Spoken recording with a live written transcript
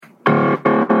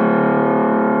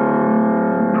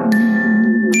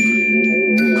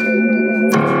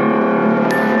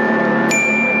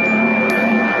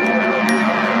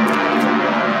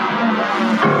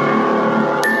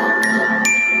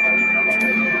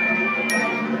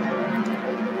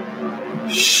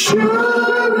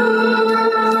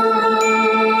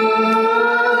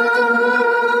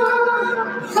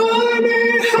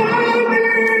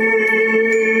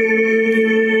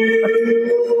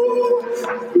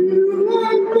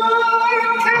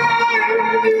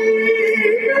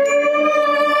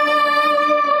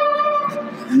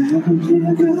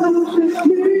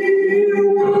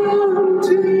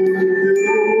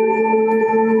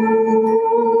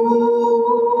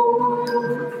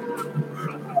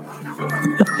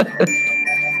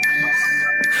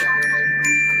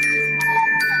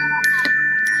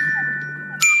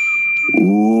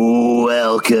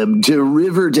Welcome to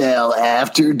Riverdale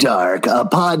After Dark, a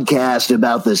podcast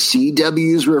about the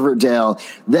CW's Riverdale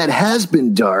that has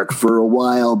been dark for a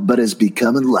while, but has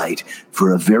become light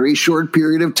for a very short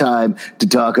period of time to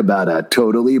talk about a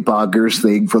totally bonkers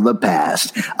thing from the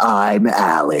past. I'm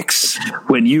Alex.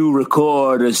 When you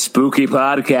record a spooky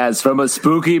podcast from a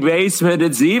spooky basement,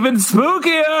 it's even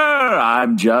spookier.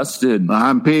 I'm Justin.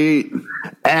 I'm Pete.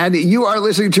 And you are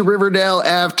listening to Riverdale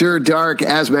After Dark.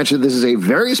 As mentioned, this is a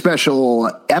very special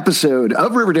episode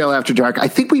of Riverdale After Dark. I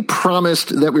think we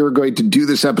promised that we were going to do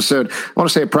this episode, I want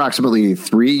to say approximately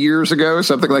 3 years ago,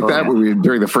 something like that,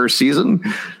 during the first season.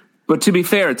 But to be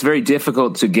fair, it's very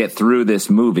difficult to get through this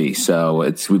movie, so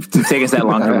it's taken us that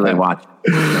long to really watch.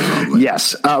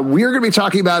 Yes, we're going to be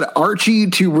talking about Archie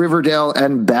to Riverdale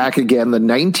and Back Again, the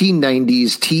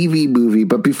 1990s TV movie.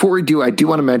 But before we do, I do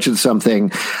want to mention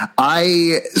something.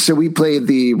 So we played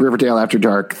the Riverdale After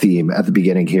Dark theme at the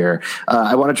beginning here.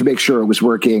 I wanted to make sure it was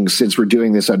working since we're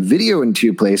doing this on video in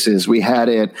two places. We had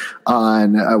it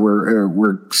on,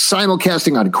 we're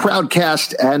simulcasting on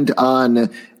Crowdcast and on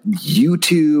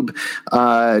YouTube,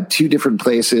 two different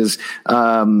places.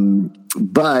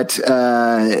 But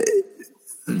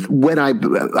when I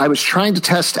was trying to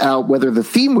test out whether the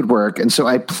theme would work, and so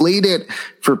I played it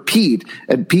for Pete,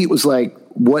 and Pete was like,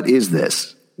 "What is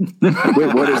this?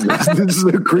 Wait, what is this? This is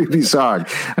a creepy song."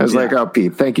 I was like, "Oh,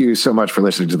 Pete, thank you so much for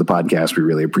listening to the podcast. We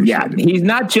really appreciate it." He's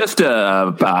not just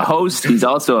a host; he's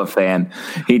also a fan.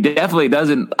 He definitely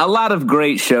doesn't. A lot of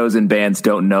great shows and bands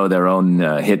don't know their own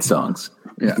hit songs.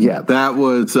 Yeah, that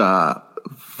was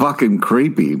fucking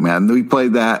creepy, man. We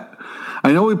played that.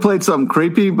 I know we played something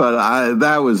creepy, but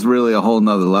that was really a whole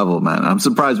nother level, man. I'm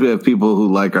surprised we have people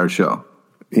who like our show.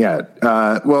 Yeah.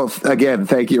 Well, again,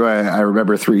 thank you. I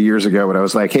remember 3 years ago when I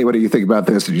was like, "Hey, what do you think about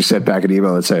this?" And you sent back an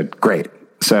email that said, "Great."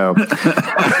 So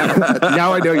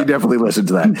now I know you definitely listened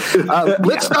to that.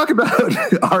 Let's talk about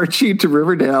Archie to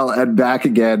Riverdale and Back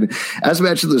Again. As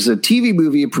mentioned, there's a TV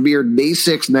movie. It premiered May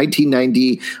 6,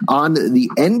 1990 on the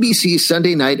NBC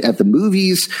Sunday Night at the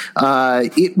Movies.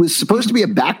 It was supposed to be a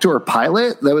backdoor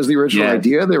pilot. That was the original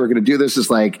idea. They were going to do this as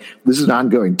this is an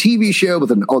ongoing TV show with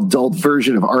an adult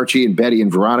version of Archie and Betty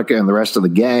and Veronica and the rest of the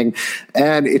gang.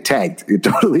 And it tanked. It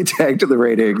totally tanked in the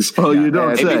ratings. Oh, you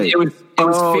don't say. It was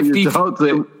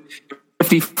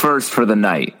 51st for the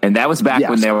night, and that was back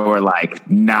when there were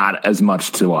not as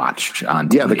much to watch on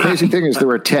TV. Yeah, the crazy thing is there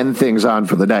were 10 things on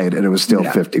for the night, and it was still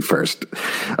 51st.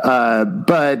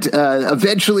 But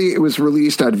eventually it was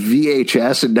released on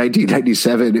VHS in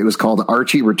 1997. It was called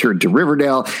Archie Returned to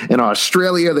Riverdale. In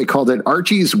Australia, they called it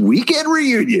Archie's Weekend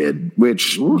Reunion,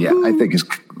 which I think is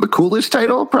the coolest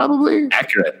title, probably.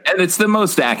 Accurate. And it's the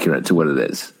most accurate to what it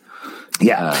is.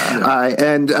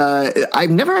 And I've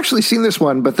never actually seen this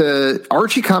one, but the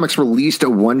Archie Comics released a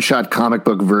one-shot comic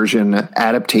book version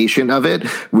adaptation of it,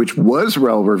 which was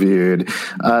well-reviewed.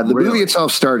 The movie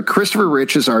itself starred Christopher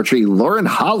Rich as Archie, Lauren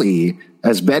Holly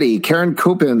as Betty, Karen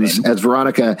Coppins as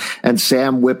Veronica, and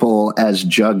Sam Whipple as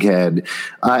Jughead.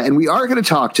 And we are going to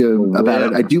talk about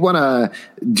it. I do want to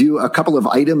do a couple of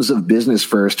items of business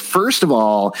first. First of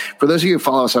all, for those of you who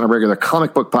follow us on a regular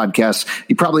comic book podcast,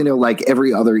 you probably know, like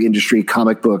every other industry,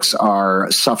 comic books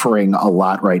are suffering a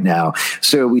lot right now.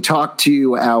 So we talked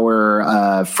to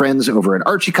our friends over at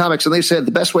Archie Comics, and they said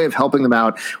the best way of helping them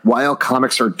out while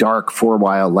comics are dark for a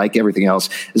while, like everything else,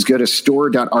 is go to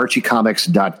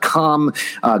store.archiecomics.com.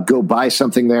 Go buy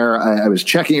something there. I was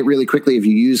checking it really quickly. If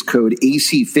you use code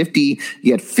AC50,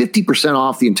 you get 50%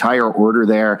 off the entire order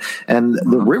there. And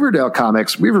the Riverdale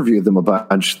comics, we reviewed them a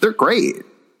bunch. They're great.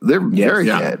 They're very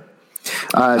good.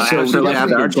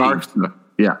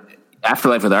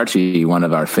 Afterlife with Archie, one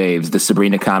of our faves. The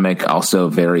Sabrina comic, also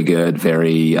very good,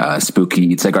 very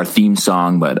spooky. It's like our theme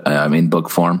song, but in book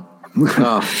form.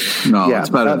 Oh, no, Yeah, it's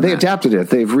better. they adapted it.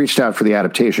 They've reached out for the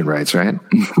adaptation rights, right?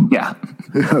 Yeah.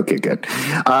 Okay, good.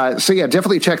 So yeah,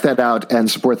 definitely check that out and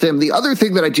support them. The other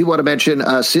thing that I do want to mention,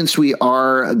 since we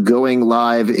are going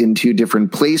live into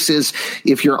different places,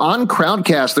 if you're on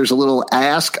Crowdcast, there's a little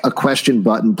ask a question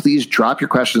button. Please drop your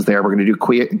questions there. We're going to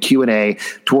do Q&A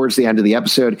towards the end of the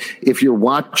episode. If you're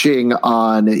watching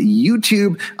on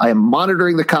YouTube, I am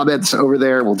monitoring the comments over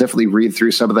there. We'll definitely read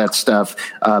through some of that stuff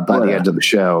by the end of the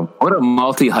show. What a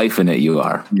multi-hyphenate you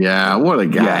are. Yeah, what a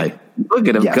guy. Yeah. Look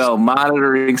at him go,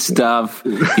 monitoring stuff.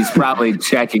 He's probably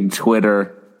checking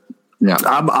Twitter. Yeah,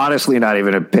 I'm honestly not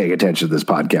even paying attention to this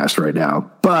podcast right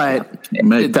now, but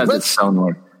it does its own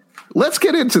work. Let's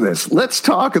get into this. Let's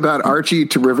talk about Archie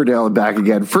to Riverdale and back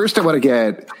again. First, I want to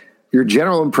get your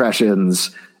general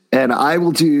impressions, and I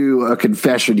will do a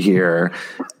confession here.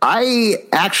 I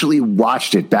actually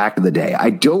watched it back in the day. I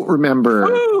don't remember.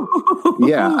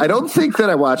 I don't think that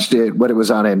I watched it when it was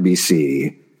on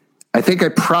NBC. I think I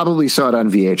probably saw it on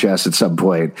VHS at some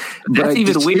point. That's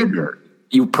even weirder.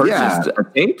 You purchased a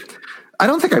tape? I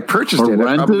don't think I purchased it.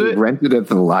 I probably rented it at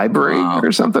the library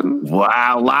or something.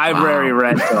 Wow, library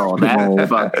rental. That's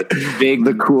fucking big.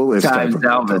 The coolest time,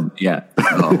 Delvin. Yeah.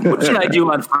 What should I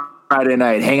do on Friday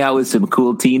night? Hang out with some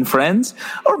cool teen friends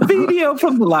or video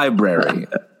from the library?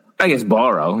 I guess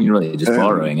borrow. You're really just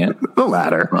borrowing it. The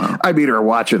latter. Wow. I mean, or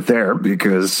watch it there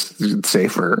because it's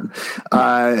safer.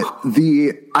 I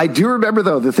do remember,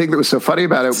 though, the thing that was so funny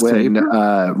about it when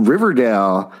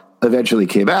Riverdale eventually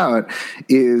came out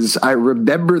is I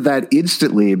remember that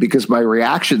instantly because my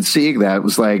reaction seeing that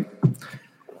was like,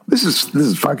 this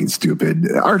is fucking stupid.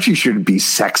 Archie shouldn't be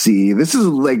sexy. This is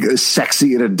like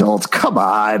sexy and adult. Come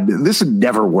on. This would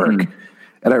never work. Mm-hmm.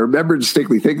 And I remember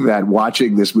distinctly thinking that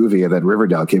watching this movie, and then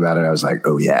Riverdale came out, and I was like,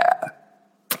 "Oh yeah,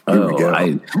 here we go."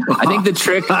 I think the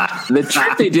trick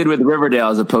they did with Riverdale,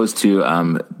 as opposed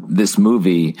to this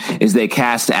movie, is they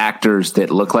cast actors that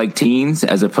look like teens,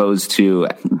 as opposed to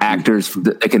actors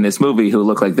like in this movie who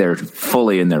look like they're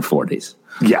fully in their 40s.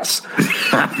 Yes,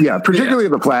 yeah, particularly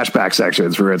in the flashback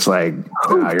sections where it's like,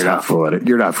 you're not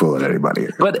fooling anybody.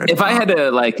 But if I had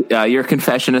to, your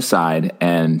confession aside,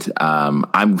 and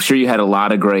I'm sure you had a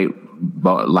lot of great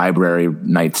library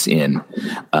nights in,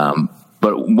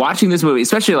 but watching this movie,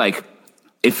 especially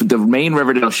if the main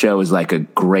Riverdale show is like a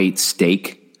great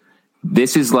steak.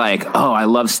 This is like, I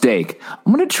love steak.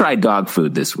 I'm going to try dog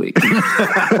food this week.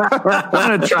 I'm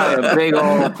going to try a big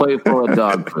old plate full of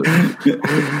dog food.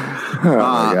 Oh,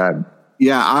 my God.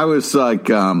 Yeah, I was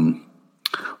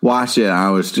watching it. I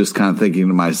was just kind of thinking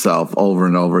to myself over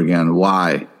and over again,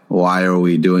 why? Why are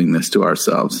we doing this to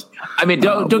ourselves? I mean,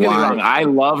 don't get me wrong. I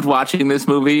loved watching this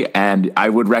movie, and I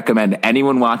would recommend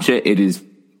anyone watch it. It is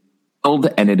old,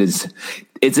 and it's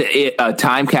a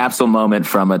time capsule moment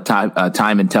from a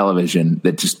time in television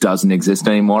that just doesn't exist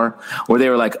anymore, where they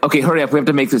were like, okay, hurry up, we have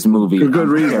to make this movie. For good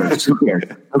reason.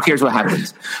 Who cares what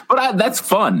happens? But that's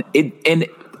fun.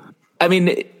 It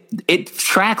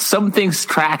tracks, some things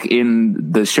track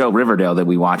in the show Riverdale that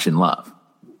we watch and love.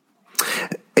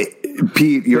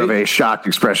 Pete, you have a shocked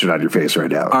expression on your face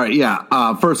right now. All right,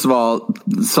 yeah. First of all,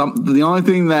 the only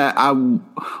thing that I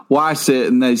watched it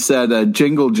and they said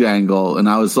jingle jangle, and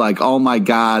I was like, oh my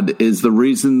God, is the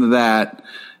reason that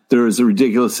there is a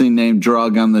ridiculously named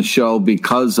drug on the show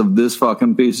because of this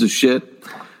fucking piece of shit?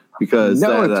 Because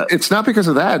no, it's not because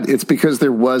of that. It's because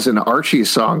there was an Archie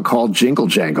song called Jingle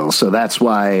Jangle, so that's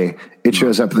why it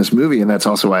shows up in this movie, and that's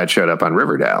also why it showed up on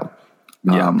Riverdale.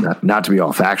 Yeah, not to be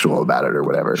all factual about it or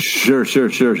whatever. Sure.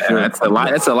 Yeah,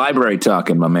 that's a library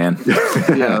talking, my man.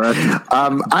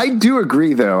 I do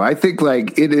agree, though. I think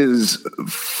it is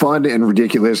fun and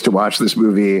ridiculous to watch this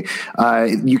movie.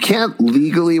 You can't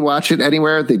legally watch it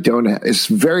anywhere. They don't. It's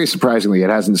very surprisingly,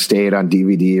 it hasn't stayed on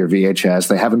DVD or VHS.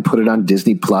 They haven't put it on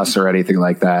Disney Plus or anything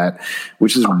like that,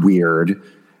 which is weird.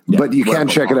 Yeah, but you can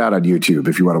check it out on YouTube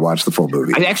if you want to watch the full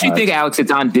movie. I actually think, Alex,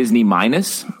 it's on Disney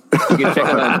Minus. You can check it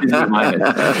out on Disney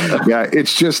Minus. Yeah,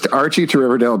 it's just Archie to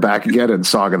Riverdale back again and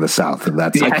Song of the South. And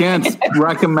that's I can't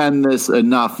recommend this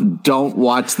enough. Don't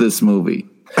watch this movie.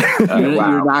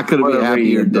 You're not going to be happy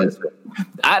you did.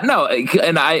 No,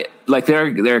 and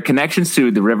there are connections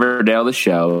to the Riverdale, the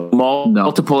show,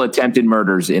 multiple attempted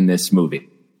murders in this movie.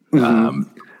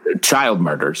 Mm-hmm. Child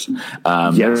murders.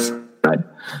 Yes.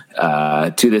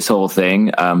 To this whole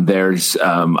thing, there's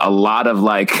a lot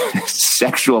of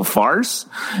sexual farce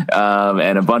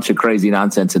and a bunch of crazy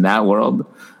nonsense in that world.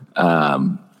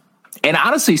 And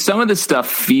honestly, some of this stuff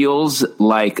feels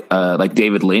like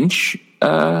David Lynch.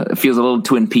 It feels a little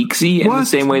Twin Peaksy in the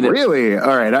same way that really.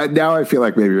 All right, now I feel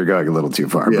like maybe you're going a little too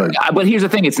far. Yeah. But here's the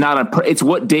thing: it's not it's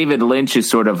what David Lynch is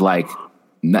sort of like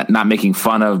not making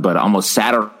fun of, but almost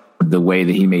satire the way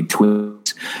that he made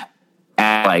twins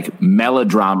at like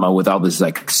melodrama with all this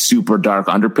like super dark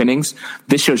underpinnings.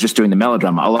 This show's just doing the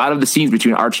melodrama. A lot of the scenes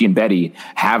between Archie and Betty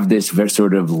have this very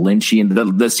sort of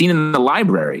Lynchian, the scene in the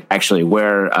library actually,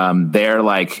 where they're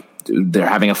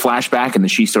having a flashback and then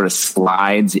she sort of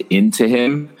slides into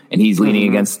him and he's leaning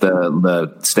against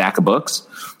the stack of books.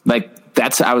 Like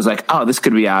I was like, oh, this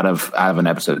could be out of an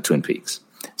episode of Twin Peaks.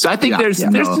 So I think there's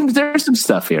some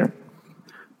stuff here.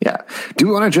 Yeah. Do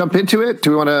we want to jump into it? Do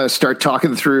we want to start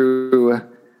talking through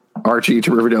Archie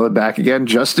to Riverdale and back again?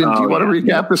 Justin, do you want to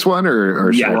recap this one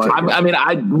or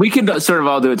yeah? We can sort of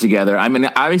all do it together. I mean,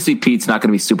 obviously Pete's not going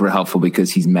to be super helpful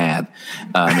because he's mad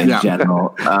in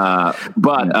general. There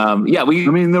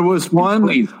was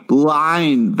one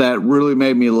line that really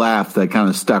made me laugh that kind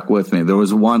of stuck with me. There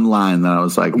was one line that I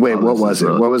was like, wait, what was it?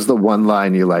 What was the one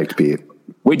line you liked, Pete?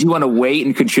 Would you want to wait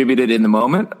and contribute it in the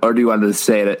moment, or do you want to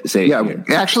say it here?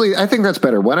 Actually, I think that's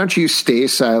better. Why don't you stay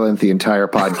silent the entire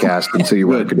podcast until you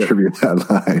want to contribute that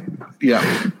line?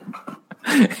 Yeah.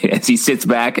 As he sits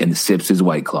back and sips his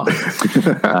White Claw.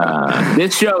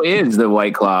 This show is the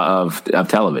White Claw of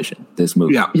television, this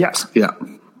movie. Yeah. Yes. Yeah.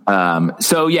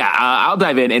 I'll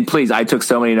dive in, and please, I took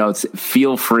so many notes.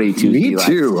 Feel free to. Me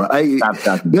too. I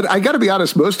got to be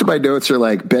honest. Most of my notes are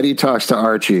like Betty talks to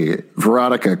Archie,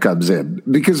 Veronica comes in,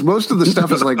 because most of the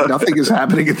stuff is like nothing is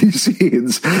happening in these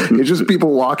scenes. It's just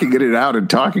people walking in and out and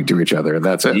talking to each other, and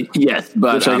that's it. Yes,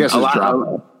 but which I guess is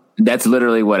drama. That's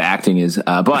literally what acting is.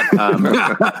 So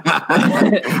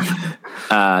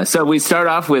we start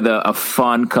off with a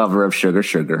fun cover of Sugar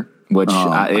Sugar, which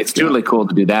it's really cool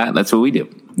to do that. That's what we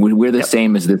do. We're the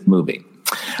same as this movie.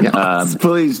 Yeah.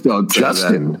 Please don't say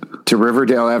Justin that. To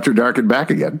Riverdale After Dark and back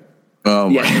again. Oh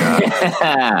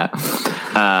my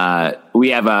God.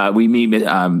 We meet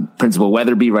Principal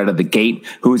Weatherby right at the gate,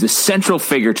 who is a central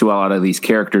figure to a lot of these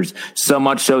characters, so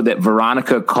much so that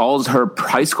Veronica calls her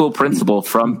high school principal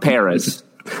from Paris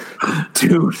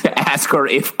to ask her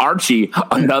if Archie,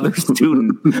 another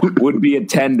student, would be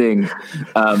attending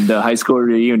the high school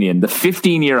reunion, the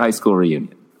 15-year high school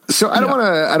reunion. So I don't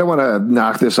want to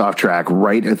knock this off track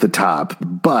right at the top,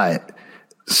 but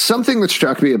something that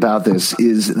struck me about this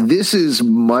is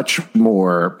much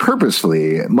more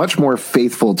purposefully, much more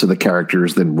faithful to the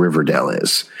characters than Riverdale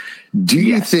is. Do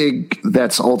you think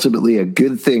that's ultimately a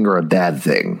good thing or a bad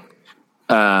thing?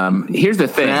 Here's the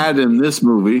thing. Bad in this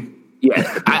movie.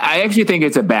 Yeah, I actually think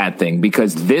it's a bad thing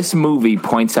because this movie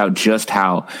points out just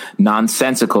how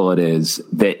nonsensical it is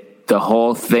that the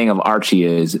whole thing of Archie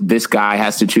is this guy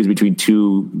has to choose between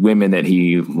two women that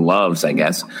he loves, I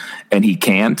guess, and he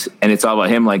can't. And it's all about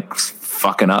him like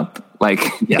fucking up. Like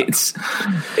it's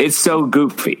so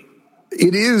goofy.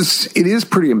 It is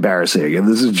pretty embarrassing, and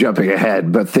this is jumping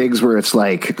ahead, but things where it's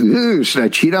like, should I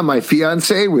cheat on my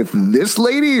fiance with this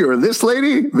lady or this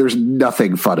lady? There's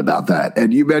nothing fun about that.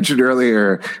 And you mentioned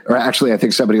earlier, or actually I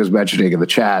think somebody was mentioning in the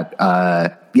chat,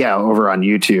 over on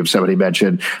YouTube, somebody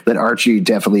mentioned that Archie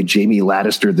definitely Jamie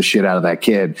Lannistered the shit out of that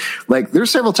kid. Like, there's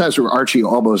several times where Archie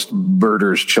almost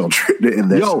murders children in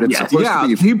this. He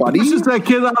pushes that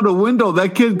kid out the window.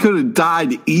 That kid could have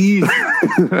died easy.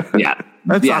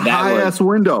 That's a high-ass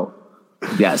window.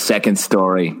 Yeah, second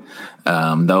story.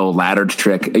 The old ladder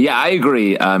trick. Yeah, I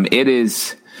agree.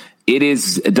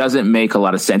 It doesn't make a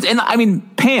lot of sense. And I mean,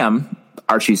 Pam,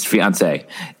 Archie's fiance,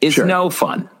 is no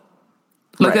fun.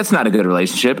 Like, that's not a good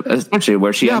relationship, especially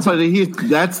where she ends. But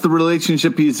that's the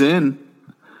relationship he's in.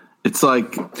 It's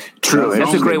like true.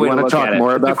 That's a great way to look at it.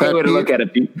 More about that, way to look at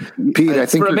it, Pete. I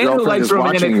think your girlfriend is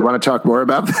watching. You want to talk more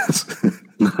about this?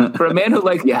 For a man who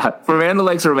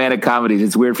likes romantic comedies,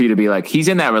 it's weird for you to be like, he's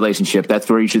in that relationship. That's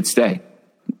where you should stay.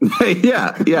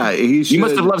 Yeah. You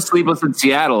must have loved Sleepless in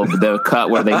Seattle, the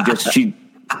cut where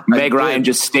Meg Ryan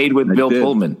just stayed with Bill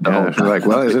Pullman. You're like,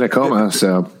 well, he's in a coma,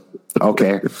 so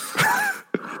okay.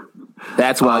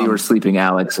 That's while you were sleeping,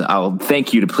 Alex. I'll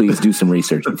thank you to please do some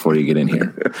research before you get in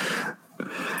here.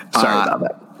 Sorry about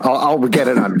that. I'll get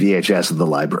it on VHS in the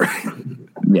library.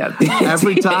 Yeah,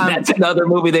 every time that's another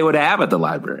movie they would have at the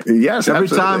library. Yes, every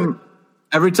time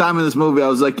in this movie, I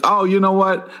was like, oh, you know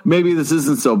what? Maybe this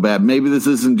isn't so bad. Maybe this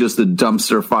isn't just a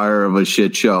dumpster fire of a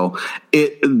shit show.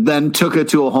 It then took it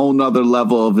to a whole nother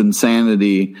level of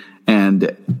insanity,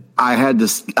 and I had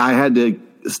to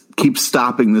keep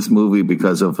stopping this movie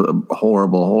because of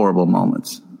horrible, horrible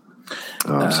moments.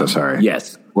 Oh, I'm so sorry.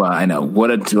 Yes. Well, I know.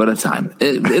 What a time.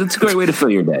 It's a great way to fill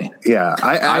your day. Yeah.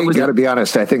 I got to be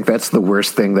honest. I think that's the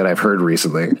worst thing that I've heard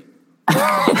recently.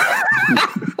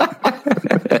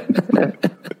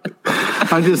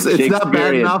 It's not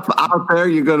bad enough out there.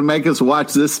 You're going to make us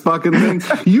watch this fucking thing.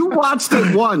 You watched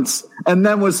it once and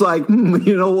then was like,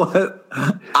 you know what?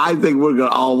 I think we're going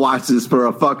to all watch this for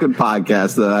a fucking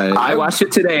podcast. I watched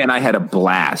it today, and I had a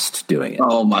blast doing it.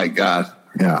 Oh, my God.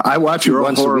 Yeah, I watch it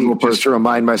once a week just to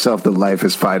remind myself that life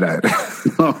is finite.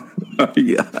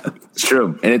 Yeah, it's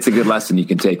true, and it's a good lesson you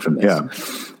can take from this.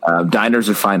 Yeah. Diners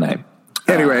are finite.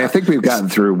 Anyway, I think we've gotten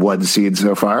through one scene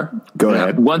so far. Go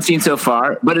ahead. One scene so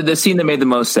far, but the scene that made the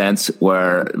most sense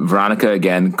where Veronica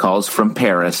again calls from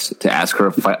Paris to ask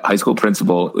her high school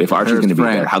principal if Archie's going to be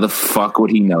there. How the fuck would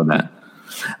he know that?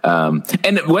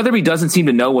 And Weatherby doesn't seem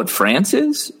to know what France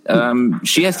is.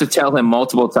 She has to tell him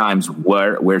multiple times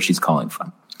where she's calling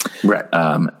from. Right.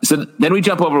 So then we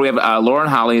jump over. We have Lauren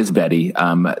Holly as Betty,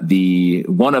 the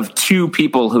one of two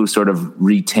people who sort of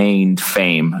retained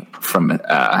fame from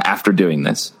after doing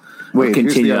this. Wait,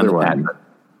 who's the other one?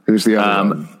 Who's the other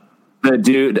one? The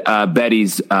dude,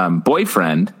 Betty's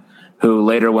boyfriend, who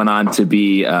later went on to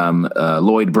be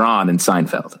Lloyd Braun in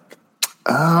Seinfeld.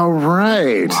 Oh,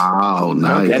 right. Wow,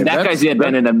 nice. And that guy's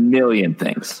been in a million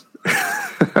things.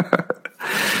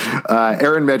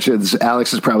 Aaron mentions Alex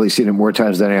has probably seen it more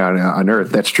times than anyone on Earth.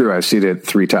 That's true. I've seen it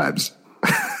 3 times.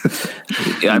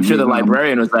 Yeah, I'm sure the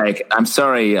librarian was like, "I'm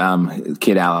sorry,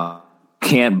 kid Alex,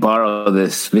 can't borrow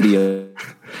this video."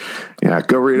 Yeah,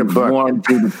 go read a book.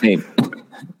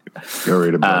 Go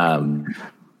read a book.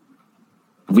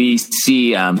 We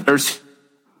see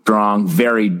strong,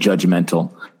 very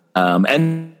judgmental,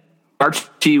 and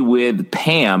Archie with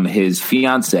Pam, his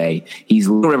fiance. He's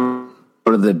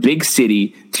for the big city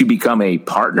to become a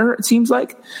partner, it seems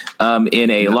like, in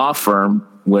a law firm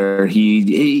where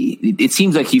it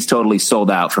seems like he's totally sold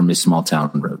out from his small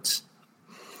town roots.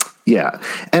 Yeah.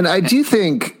 And I do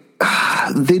think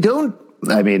they don't,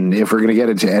 I mean, if we're going to get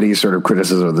into any sort of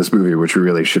criticism of this movie, which we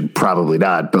really should probably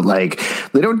not, but like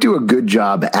they don't do a good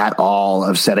job at all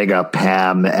of setting up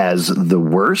Pam as the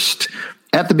worst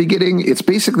at the beginning. It's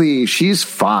basically, she's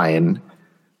fine,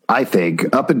 I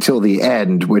think, up until the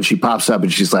end when she pops up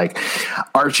and she's like,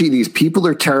 Archie, these people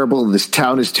are terrible. This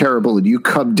town is terrible. And you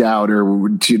come down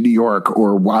to New York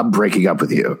or I'm breaking up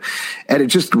with you. And it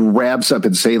just ramps up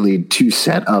insanely to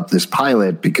set up this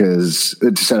pilot to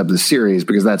set up this series,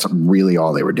 because that's really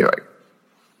all they were doing.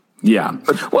 Yeah.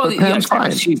 Well, Pam's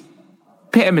fine.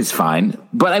 Pam is fine.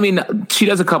 But I mean, she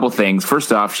does a couple things.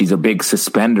 First off, she's a big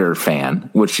Suspender fan,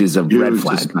 which is a red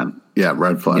flag. Yeah,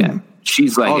 red flag. Yeah.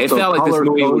 She's like, also, it felt like this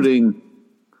movie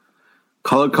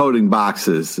color coding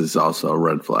boxes is also a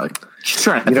red flag. She's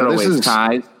trying to throw away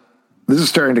ties. This is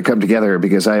starting to come together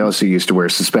because I also used to wear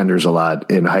suspenders a lot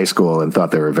in high school and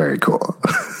thought they were very cool.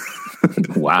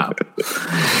 Wow.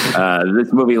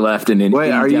 This movie left an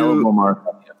indelible mark.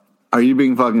 Are you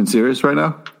being fucking serious right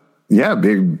now? Yeah,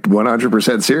 big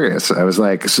 100% serious. I was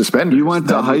like, suspenders. You went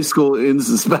to high school in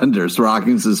suspenders,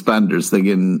 rocking suspenders,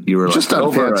 thinking you were just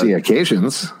on fancy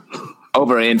occasions.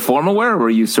 Over informal wear, or were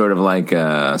you sort of like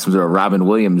some sort of Robin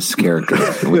Williams character?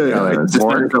 Like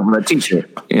over a t-shirt.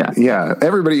 Yeah. Yeah.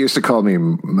 Everybody used to call me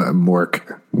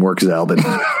Mork Zalbin.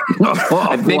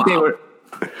 I think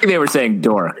they were saying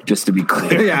dork, just to be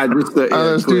clear. Yeah,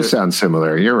 those do sound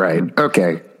similar. You're right.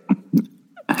 Okay.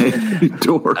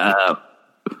 Dork.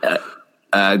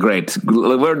 Great.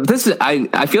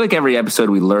 I feel like every episode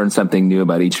we learn something new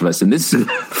about each of us, and this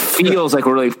feels like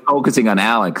we're really focusing on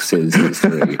Alex's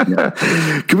history. Yeah.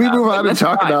 Can we move on and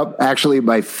talk about actually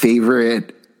my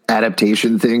favorite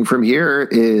adaptation thing from here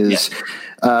is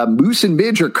Moose and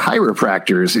Midge are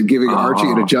chiropractors and giving Archie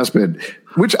an adjustment,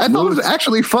 which I thought was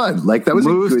actually fun. Like that was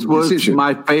Moose a good decision.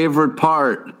 Was my favorite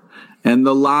part, and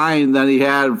the line that he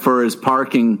had for his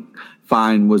parking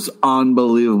fine was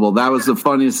unbelievable. That was the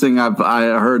funniest thing I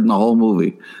heard in the whole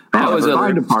movie. That was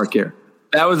fine to park here.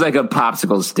 That was like a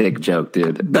popsicle stick joke,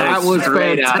 dude. That was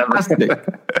fantastic.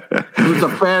 It was a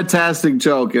fantastic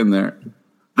joke in there.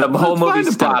 The whole movie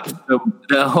stopped.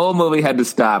 The whole movie had to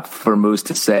stop for Moose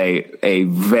to say a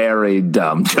very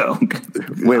dumb joke.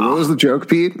 Wait, what was the joke,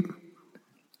 Pete?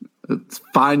 It's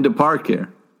fine to park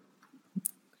here.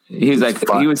 He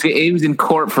was he was in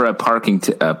court for a parking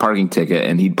ticket,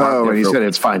 and he said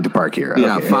it's fine to park here.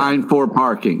 Yeah, okay, fine for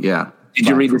parking. Yeah. Did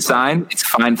you read the sign? It's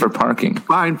fine for parking.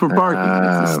 Fine for parking.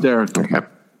 It's hysterical. Okay.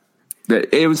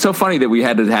 It was so funny that we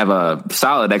had to have a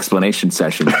solid explanation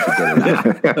session to get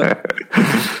it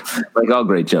out. Like all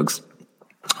great jokes.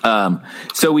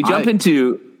 So we jump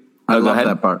into. I love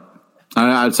that part.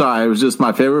 I'm sorry, it was just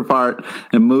my favorite part.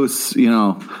 And Moose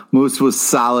was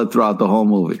solid throughout the whole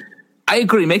movie. I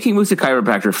agree. Making Moose a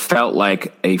chiropractor felt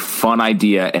like a fun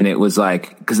idea, and it was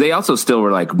like because they also still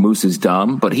were like Moose is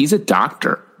dumb, but he's a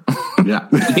doctor. Yeah.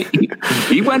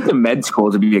 He went to med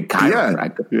school to be a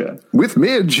chiropractor. Yeah. With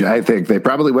Midge, I think they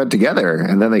probably went together,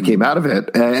 and then they came out of it.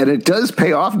 And it does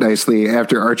pay off nicely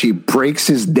after Archie breaks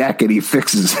his neck and he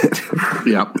fixes it.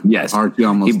 Yep. Yes. Archie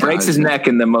almost he breaks dies. his neck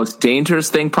in the most dangerous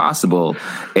thing possible,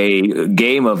 a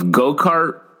game of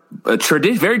go-kart,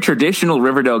 very traditional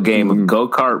Riverdale game of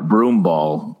go-kart broom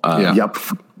ball. Yep.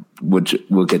 Which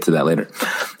we'll get to that later.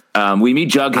 We meet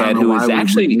Jughead, who is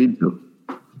actually... we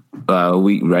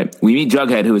meet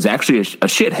Jughead, who is actually a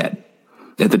shithead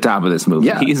at the top of this movie.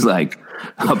 Yeah. He's like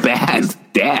a bad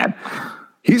dad.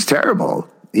 He's terrible.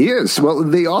 He is. Well,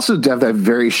 they also have that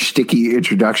very shticky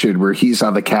introduction where he's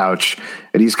on the couch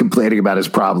and he's complaining about his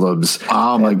problems.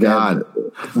 Oh my God.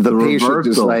 The patient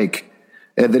is like,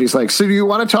 and then he's like, so do you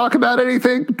want to talk about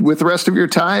anything with the rest of your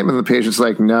time? And the patient's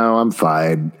like, no, I'm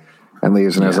fine. And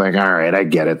leaves. And I was like, all right, I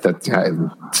get it.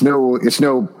 It's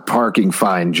no parking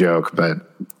fine joke, but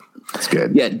it's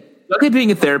good. Yeah. Jughead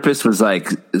being a therapist was like,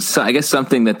 I guess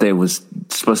something that they was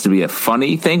supposed to be a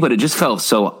funny thing, but it just felt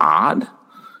so odd.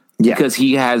 Yeah. Because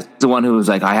he has the one who was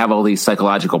like, I have all these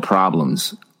psychological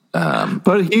problems.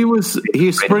 But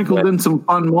he sprinkled in some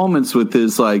fun moments with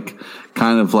his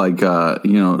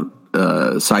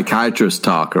psychiatrist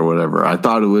talk or whatever. I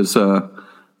thought it was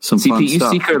some fun you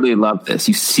stuff. secretly love this.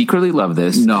 You secretly love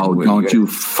this. No, don't you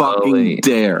fucking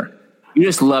dare. You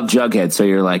just love Jughead, so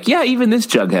you're like, yeah, even this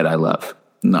Jughead I love.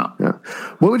 No. Yeah.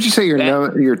 What would you say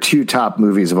your two top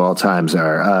movies of all times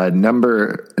are?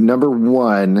 Number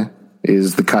one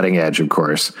is The Cutting Edge, of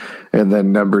course, and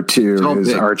then number two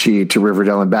is Archie to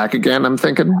Riverdale and Back Again. I'm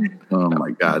thinking. Oh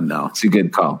my God, no! It's a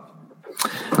good call.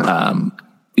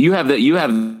 You have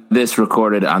this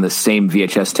recorded on the same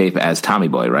VHS tape as Tommy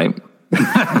Boy, right?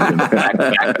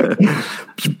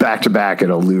 back to back in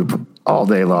a loop all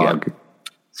day long. Yep.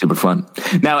 Super fun.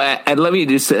 Now, and let me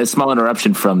just a small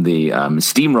interruption from the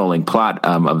steamrolling plot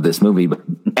of this movie. But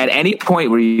at any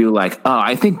point were you like, oh,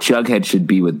 I think Jughead should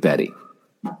be with Betty?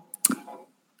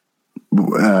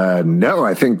 No,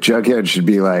 I think Jughead should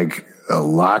be like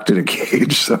locked in a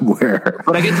cage somewhere.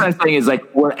 What I guess I'm saying is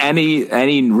like, were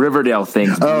any Riverdale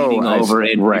things bleeding over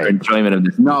in your enjoyment of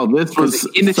this? No, this was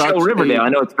in the show Riverdale. I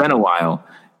know it's been a while.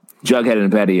 Jughead and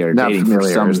Betty are not dating familiar.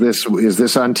 For some. Is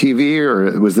this on TV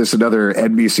or was this another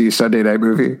NBC Sunday night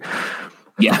movie?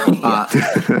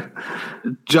 Yeah.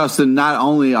 Justin, not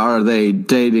only are they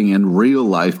dating in real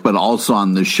life, but also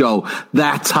on the show.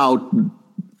 That's how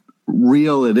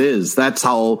real it is. That's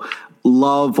how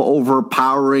love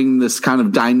overpowering this kind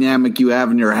of dynamic you have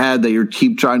in your head that you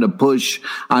keep trying to push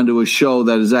onto a show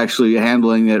that is actually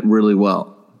handling it really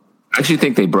well. I actually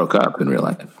think they broke up in real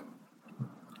life.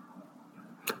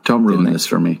 Don't ruin this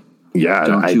for me. Yeah,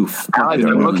 I'm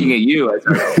looking at you.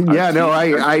 Yeah, no,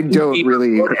 I don't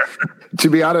really. To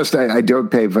be honest, I don't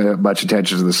pay much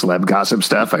attention to the celeb gossip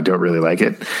stuff. I don't really like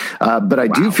it, but I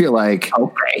do feel like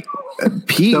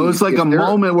Pete. There was like a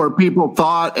moment where people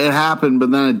thought it happened,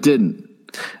 but then it didn't.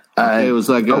 It was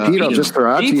like, Pete, I'll just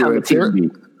throw out to you.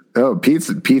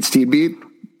 Pete's Teen Beat.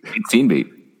 Pete's Teen Beat.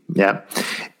 Yeah.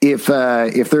 If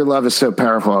their love is so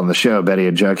powerful on the show, Betty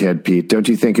and Jughead, Pete, don't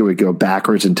you think it would go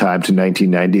backwards in time to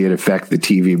 1990 and affect the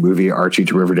TV movie Archie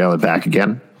to Riverdale and Back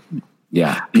Again?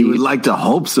 Yeah. You would like to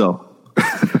hope so.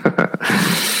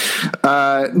 No,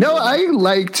 I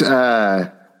liked,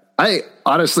 I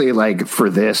honestly, like, for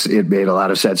this, it made a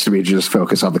lot of sense to me to just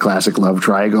focus on the classic love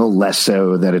triangle, less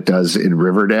so than it does in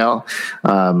Riverdale.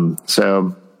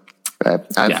 So I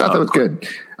thought that was good.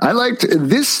 I liked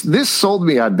this. This sold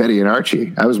me on Betty and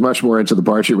Archie. I was much more into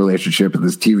the Archie relationship in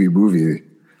this TV movie.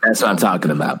 That's what I'm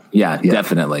talking about. Yeah.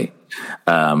 Definitely.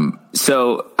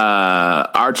 So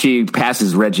Archie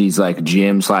passes Reggie's like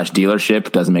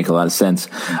gym/dealership. Doesn't make a lot of sense.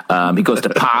 He goes to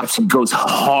Pops. He goes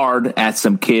hard at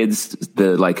some kids,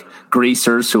 the like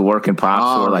greasers who work in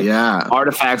Pops, or like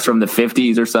artifacts from the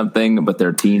 50s or something, but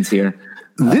they're teens here.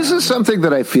 This is something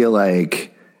that I feel like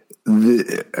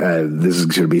this is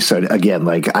going to be so, again,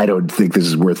 like, I don't think this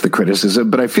is worth the criticism,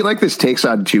 but I feel like this takes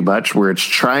on too much, where it's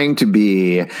trying to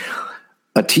be a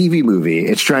TV movie.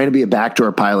 It's trying to be a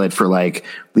backdoor pilot for like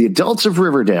the adults of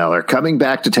Riverdale are coming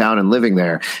back to town and living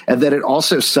there. And then it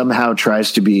also somehow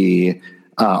tries to be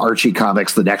Archie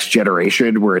Comics, The Next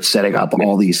Generation, where it's setting up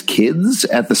all these kids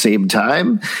at the same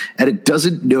time. And it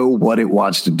doesn't know what it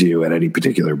wants to do at any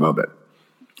particular moment.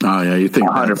 Oh yeah. You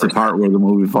think that's the part where the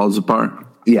movie falls apart?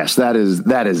 Yes, that is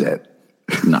it.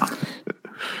 No.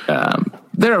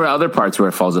 There are other parts where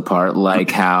it falls apart,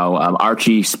 like how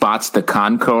Archie spots the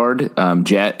Concorde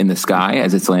jet in the sky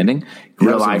as it's landing.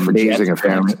 Real eye for amazing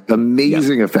effect.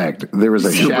 Amazing effect. There was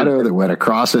a shadow that went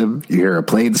across him. You hear a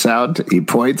plane sound. He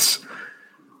points.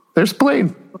 There's a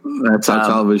plane. That's how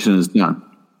television is done.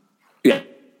 Yeah.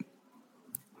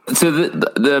 So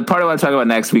the part I want to talk about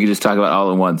next, we can just talk about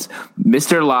all at once.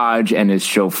 Mr. Lodge and his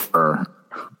chauffeur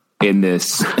in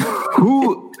this.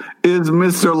 Who is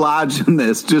Mr. Lodge in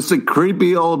this? Just a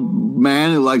creepy old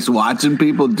man who likes watching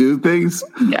people do things?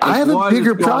 Yeah, I have a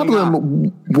bigger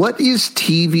problem. What is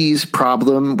TV's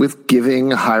problem with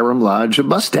giving Hiram Lodge a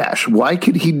mustache? Why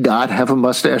could he not have a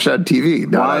mustache on TV?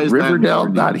 Not on Riverdale,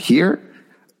 not here.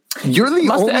 You're the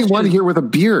only one here with a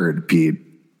beard, Pete.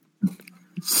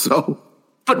 So,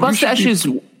 but mustaches.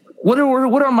 What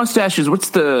are mustaches?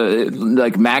 What's the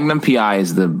Magnum PI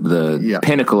is the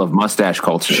pinnacle of mustache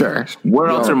culture. Sure. Where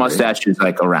else are mustaches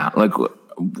around?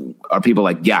 Are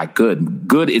people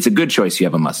good? It's a good choice. You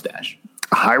have a mustache.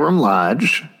 Hiram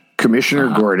Lodge, Commissioner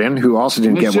Gordon, who also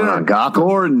didn't get one on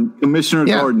Gotham. Commissioner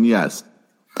Gordon, yes.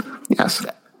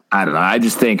 I don't know. I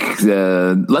just think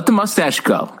let the mustache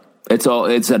go. It's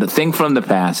a thing from the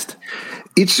past.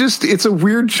 It's a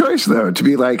weird choice, though, to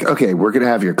be like, okay, we're going to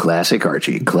have your classic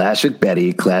Archie, classic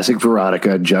Betty, classic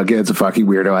Veronica. Jughead's a fucking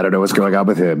weirdo. I don't know what's going on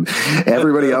with him.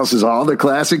 Everybody else is all the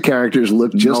classic characters,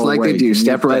 look just they do.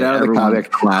 Step right out of the comic.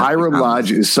 Hiram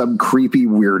Lodge is some creepy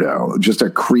weirdo, just a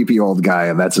creepy old guy,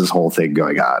 and that's his whole thing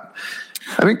going on.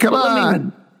 I mean, come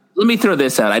on. Let me throw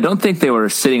this out. I don't think they were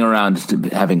sitting around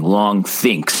having long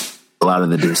thinks a lot of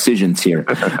the decisions here.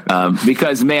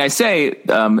 Because, may I say...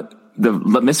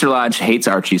 Mr. Lodge hates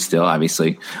Archie still,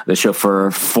 obviously. The chauffeur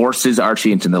forces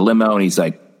Archie into the limo, and he's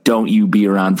like, don't you be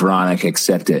around Veronica,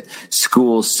 accept it.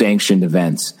 School-sanctioned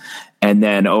events. And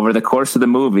then over the course of the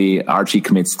movie, Archie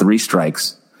commits 3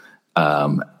 strikes.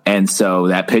 And so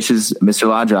that pisses Mr.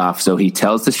 Lodge off, so he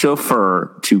tells the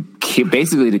chauffeur to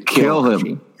kill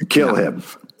him. Kill him.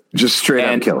 Just straight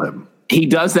up kill him. He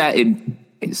does that in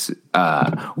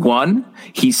one,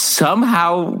 he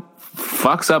somehow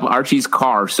fucks up Archie's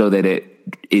car so that it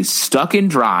is stuck in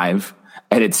drive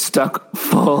and it's stuck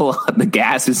full. The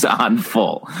gas is on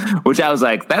full, which I was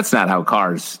like, that's not how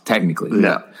cars technically.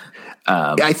 No.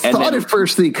 I thought at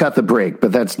first that he cut the brake,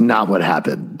 but that's not what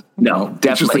happened. No,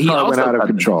 definitely. Just the car went out of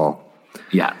control.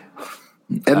 Yeah.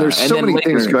 And there's so many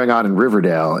things going on in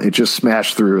Riverdale. It just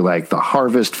smashed through the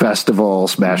Harvest Festival,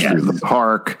 smashed through the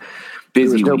park.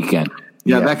 Busy weekend.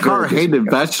 Yeah, that car hated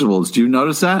vegetables. Do you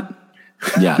notice that?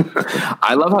 Yeah.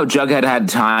 I love how Jughead had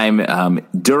time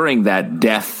during that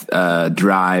death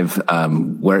drive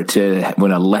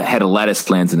when a head of lettuce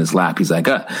lands in his lap. He's like,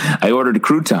 I ordered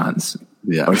croutons.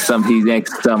 Yeah. Or he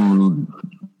makes some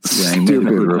stupid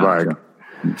remark.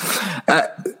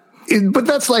 But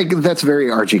that's very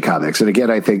Archie comics. And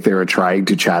again, I think they were trying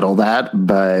to channel that,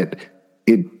 but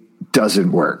it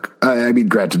doesn't work. I mean,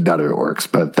 granted, none of it works,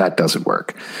 but that doesn't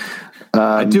work.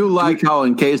 I do like how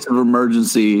in case of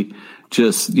emergency,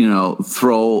 just,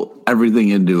 throw everything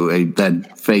into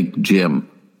that fake gym.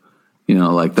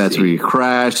 That's where you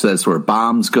crash. That's where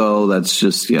bombs go. That's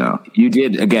just, You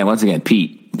did, once again,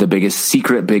 Pete, the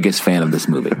biggest fan of this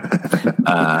movie.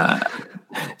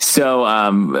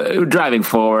 So driving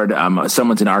forward,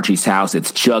 someone's in Archie's house.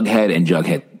 It's Jughead and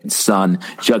Jughead's son.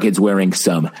 Jughead's wearing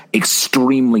some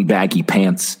extremely baggy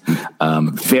pants,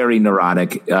 very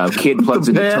neurotic. Kid plugs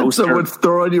in the toaster. Someone's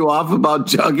throwing you off about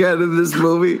Jughead in this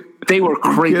movie? They were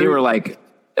crazy. They were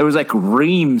it was like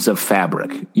reams of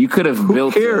fabric. You could have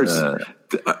built. Who cares? For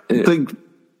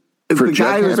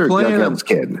guy who's playing Jughead's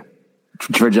kid.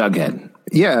 For Jughead.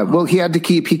 Yeah, well, he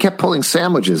kept pulling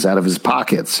sandwiches out of his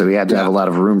pockets, so he had to have a lot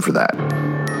of room for that.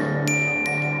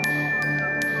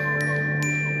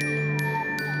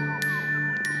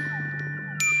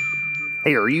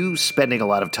 Hey, are you spending a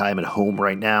lot of time at home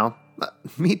right now?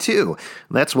 Me too.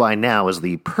 That's why now is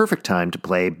the perfect time to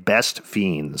play Best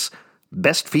Fiends.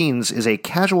 Best Fiends is a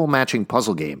casual matching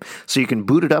puzzle game, so you can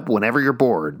boot it up whenever you're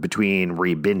bored, between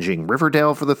re-binging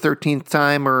Riverdale for the 13th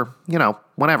time or,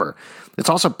 whenever. It's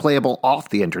also playable off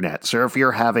the internet, so if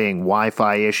you're having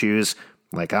Wi-Fi issues,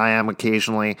 like I am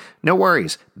occasionally, no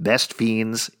worries. Best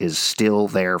Fiends is still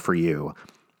there for you.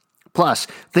 Plus,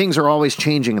 things are always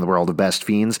changing in the world of Best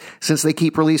Fiends since they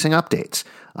keep releasing updates.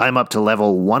 I'm up to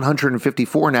level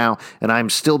 154 now, and I'm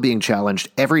still being challenged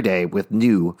every day with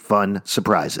new, fun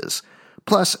surprises.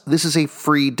 Plus, this is a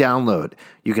free download.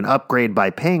 You can upgrade by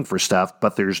paying for stuff,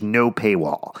 but there's no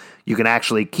paywall. You can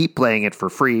actually keep playing it for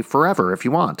free forever if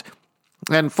you want.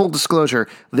 And full disclosure,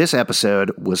 this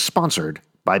episode was sponsored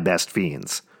by Best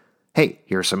Fiends. Hey,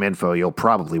 here's some info you'll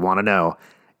probably want to know.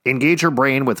 Engage your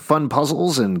brain with fun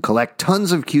puzzles and collect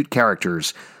tons of cute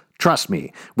characters. Trust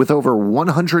me, with over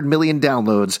 100 million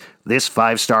downloads, this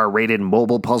 5-star rated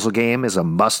mobile puzzle game is a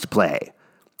must-play.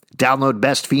 Download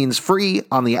Best Fiends free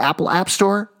on the Apple App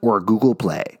Store or Google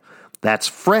Play. That's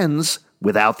friends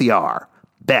without the R.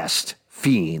 Best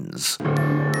Fiends.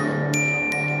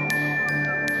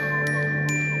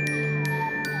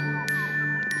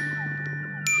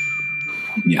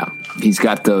 Yeah, he's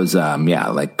got those,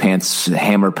 like pants,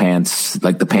 hammer pants,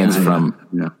 like the pants from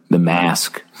The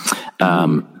Mask.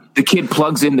 The kid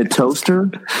plugs in the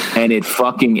toaster and it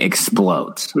fucking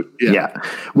explodes. Yeah.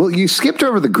 Well, you skipped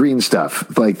over the green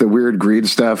stuff, like the weird green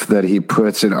stuff that he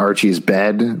puts in Archie's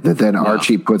bed that then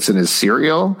Archie puts in his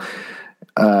cereal.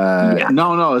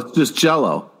 No, it's just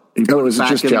Jell-O. Is it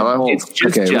just Jell-O? It's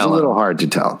just Jell-O. It was a little hard to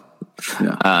tell.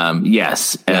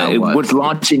 Yes. It was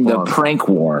launching the prank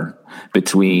war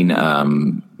between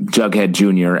Jughead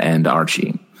Jr. and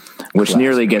Archie, which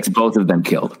nearly gets both of them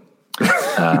killed.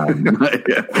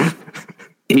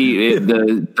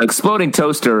 The exploding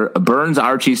toaster burns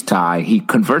Archie's tie. He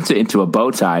converts it into a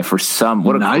bow tie for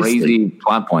crazy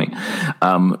plot point.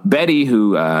 Betty,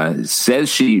 who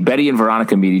says Betty and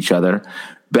Veronica meet each other.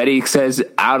 Betty says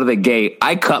out of the gate,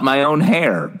 "I cut my own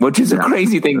hair," which is a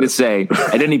crazy thing to say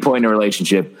at any point in a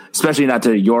relationship, especially not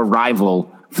to your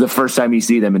rival for the first time you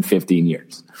see them in 15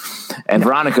 years. And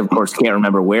Veronica, of course, can't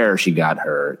remember where she got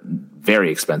her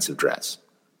very expensive dress.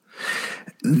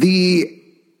 They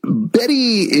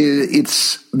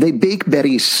bake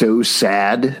Betty so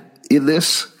sad in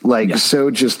this,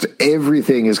 so just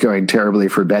everything is going terribly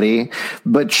for Betty,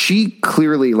 but she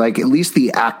clearly, at least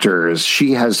the actors,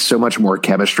 she has so much more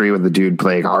chemistry with the dude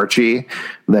playing Archie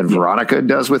than Veronica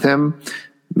does with him.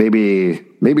 Maybe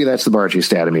that's the Barchi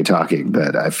stat of me talking,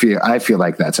 but I feel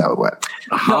like that's how it went.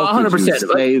 How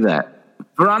 100% say that?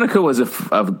 Veronica was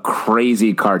a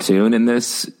crazy cartoon in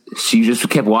this. She just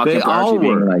kept walking up to Archie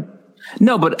being like,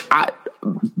 no, but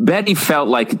Betty felt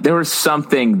like there was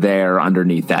something there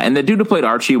underneath that. And the dude who played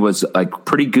Archie was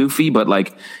pretty goofy, but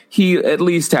he at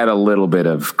least had a little bit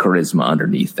of charisma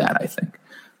underneath that, I think.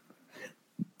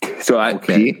 So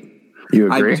Pete,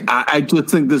 you agree? I just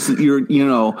think this is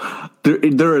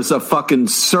there is a fucking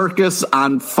circus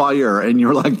on fire, and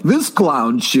you're like, this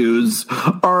clown's shoes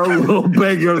are a little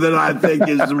bigger than I think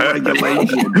is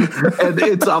regulation, and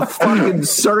it's a fucking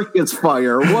circus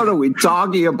fire. What are we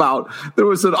talking about? There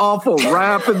was an awful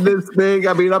rap in this thing.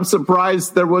 I mean, I'm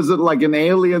surprised there wasn't an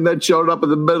alien that showed up in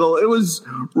the middle. It was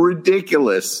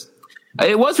ridiculous.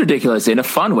 It was ridiculous in a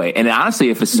fun way. And honestly,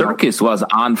 if a circus was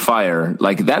on fire,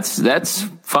 that's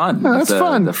fun. That's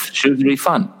fun. The shoes would be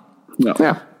fun. No.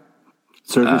 Yeah.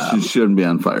 Circus shouldn't be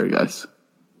on fire, guys.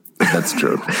 That's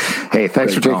true. Hey,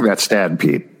 thanks for taking that stand,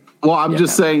 Pete. Well, I'm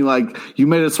just saying, you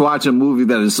made us watch a movie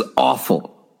that is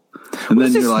awful. And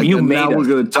then you're like, now we're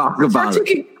going to talk about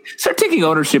it. Start taking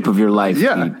ownership of your life,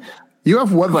 Yeah. Pete. You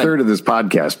have 1/3 of this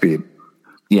podcast, Pete.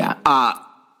 Yeah.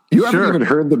 You haven't even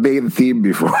heard the main theme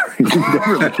before.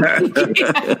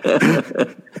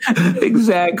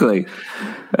 Exactly.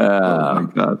 Oh,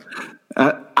 my God.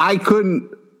 I couldn't.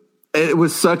 It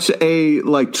was such a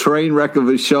train wreck of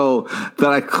a show that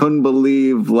I couldn't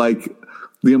believe the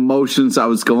emotions I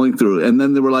was going through. And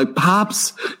then they were like,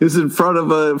 Pops is in front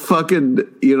of a fucking,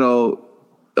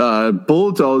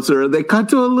 bulldozer. They cut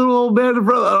to a little old man in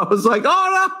front of. I was like, oh,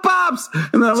 not Pops.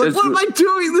 And then I was like, what am I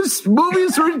doing? This movie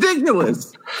is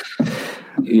ridiculous.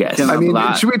 Yes. I mean,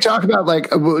 should we talk about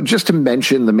just to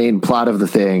mention the main plot of the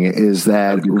thing is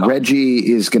that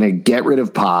Reggie is going to get rid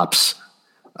of Pops.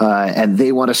 And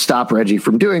they want to stop Reggie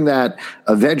from doing that.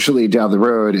 Eventually, down the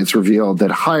road, it's revealed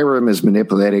that Hiram is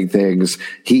manipulating things.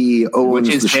 He owns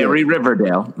which is very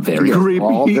Riverdale, very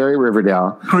creepy, very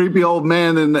Riverdale. Creepy old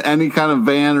man in any kind of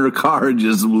van or car,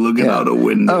 just looking out a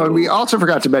window. Oh, and we also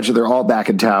forgot to mention they're all back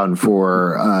in town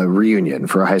for a reunion,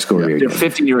 for a high school reunion. Their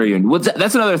 50-year reunion. Well,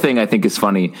 that's another thing I think is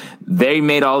funny. They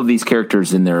made all of these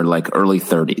characters in their early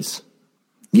 30s.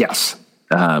 Yes,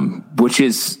 which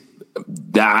is.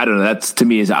 I don't know. That's to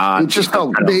me is odd. It just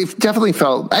they've definitely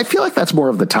felt. I feel like that's more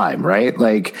of the time, right?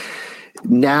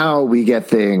 Now we get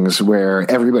things where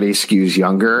everybody skews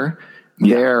younger.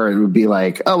 Yeah. There it would be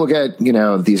we'll get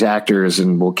these actors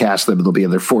and we'll cast them. They'll be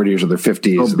in their 40s or their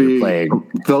 50s.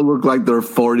 They'll look like they're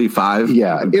 45.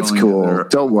 Yeah, it's cool.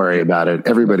 Don't worry about it.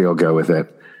 Everybody will go with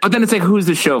it. But then it's who's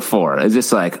the show for? Is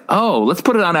this let's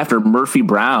put it on after Murphy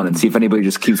Brown and see if anybody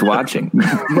just keeps watching.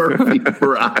 Murphy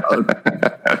Brown.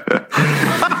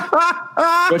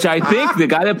 Which I think the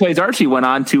guy that plays Archie went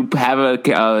on to have a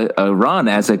run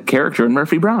as a character in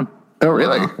Murphy Brown. Oh,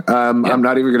 really? I'm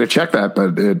not even going to check that,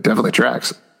 but it definitely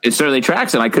tracks. It certainly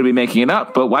tracks, and I could be making it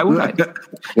up, but why would I?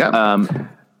 Yeah.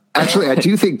 Actually, I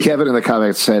do think Kevin in the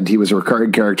comments said he was a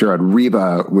recurring character on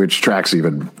Reba, which tracks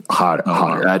even hotter.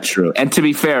 That's true. And to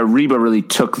be fair, Reba really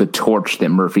took the torch that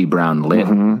Murphy Brown lit.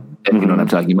 If you know what I'm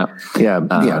talking about. Yeah,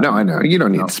 no, I know. You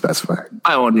don't need to specify.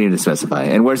 I won't need to specify.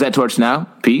 And where's that torch now,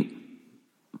 Pete?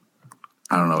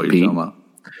 I don't know what you're talking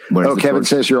about. Kevin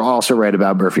says you're also right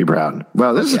about Murphy Brown.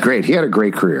 Well, this is great. He had a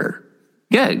great career.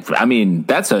 Yeah, I mean,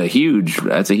 that's a huge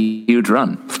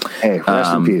run. Hey,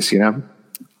 rest in peace, you know?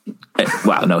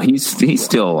 Wow, no, he's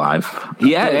still alive.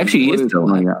 Yeah, actually, he is still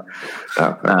alive.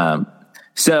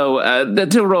 So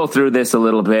to roll through this a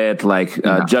little bit, like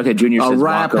Jughead Jr. says, a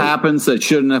rap happens that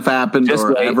shouldn't have happened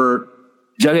ever.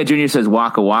 Jughead Jr. says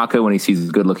waka waka when he sees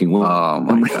a good-looking woman. Oh,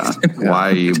 my God.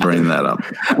 Why are you bringing that up?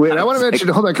 Wait, I want to mention,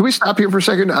 hold on, can we stop here for a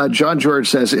second? John George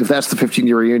says, if that's the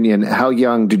 15-year reunion, how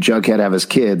young did Jughead have his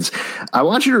kids? I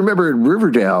want you to remember in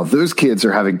Riverdale, those kids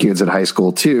are having kids in high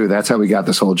school, too. That's how we got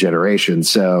this whole generation.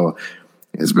 So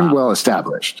it's been well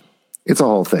established. It's a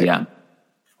whole thing. Yeah.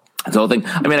 It's a whole thing.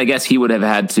 I mean, I guess he would have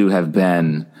had to have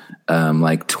been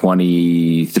like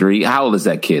 23. How old is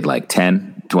that kid? Like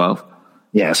 10, 12?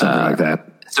 Yeah, something like that.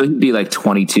 So he'd be like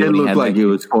 22. It looked like he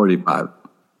was 45.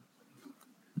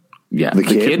 Yeah. The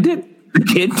kid did? The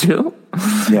kid too?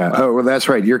 Yeah. Oh, well, that's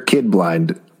right. You're kid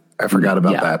blind. I forgot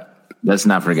about that. Let's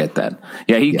not forget that.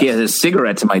 Yeah, he gave a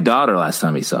cigarette to my daughter last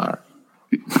time he saw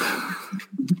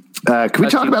her. Can we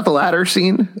talk about the ladder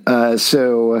scene?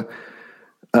 So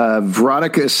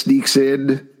Veronica sneaks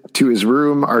in to his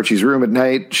room, Archie's room at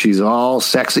night. She's all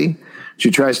sexy. She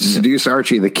tries to seduce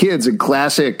Archie. The kids in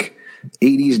classic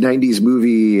 80s, 90s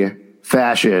movie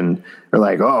fashion are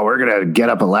like, oh, we're going to get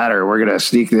up a ladder. We're going to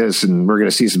sneak this and we're going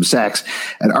to see some sex.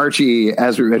 And Archie,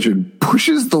 as we mentioned,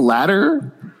 pushes the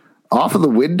ladder off of the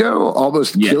window,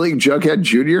 almost killing Jughead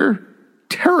Jr.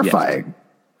 Terrifying.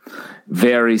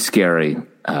 Very scary.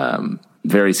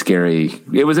 Very scary.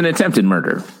 It was an attempted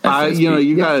murder.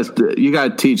 You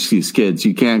gotta teach these kids.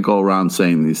 You can't go around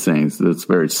saying these things. That's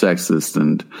very sexist,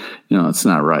 and it's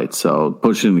not right. So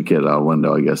pushing the kid out a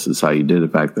window, I guess, is how you did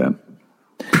it back then.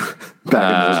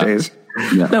 Back in those days.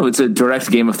 Yeah. No, it's a direct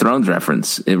Game of Thrones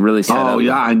reference. It really set up. Oh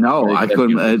yeah, I know. I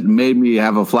couldn't. It made me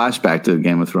have a flashback to the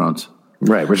Game of Thrones.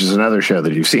 Right, which is another show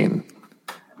that you've seen.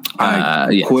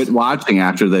 I quit watching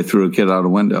after they threw a kid out a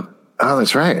window. Oh,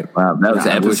 that's right. Wow, that was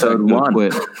episode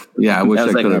 1. Yeah, I wish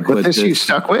I could have quit. But this you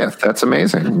stuck with. That's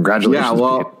amazing. Congratulations. Yeah,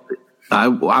 well, I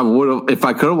would have, if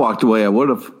I could have walked away, I would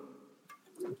have.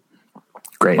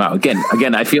 Great. Wow.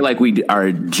 Again, I feel like we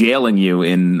are jailing you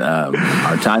in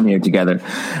our time here together.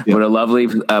 Yeah. What a lovely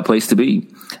place to be.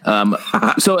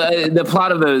 So the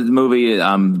plot of the movie,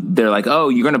 they're like, oh,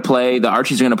 you're going to play, the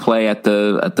Archies are going to play at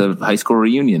the high school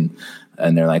reunion.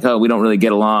 And they're like, oh, we don't really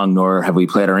get along, nor have we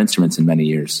played our instruments in many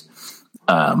years.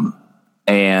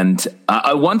 And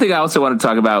one thing I also want to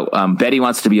talk about, Betty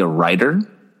wants to be a writer.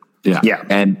 Yeah.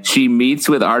 And she meets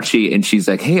with Archie and she's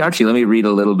like, hey, Archie, let me read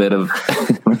a little bit of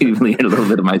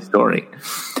my story.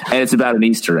 And it's about an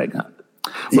Easter egg hunt.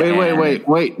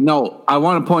 Wait. No, I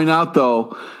want to point out,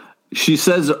 though, she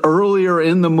says earlier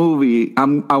in the movie, I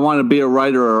want to be a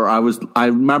writer, or I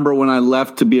remember when I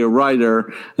left to be a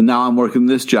writer, and now I'm working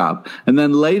this job. And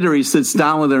then later he sits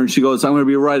down with her and she goes, I'm going to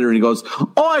be a writer. And he goes,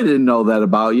 oh, I didn't know that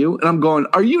about you. And I'm going,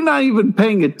 are you not even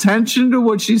paying attention to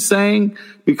what she's saying?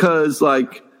 Because,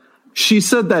 she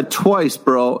said that twice,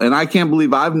 bro, and I can't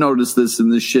believe I've noticed this in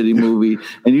this shitty movie,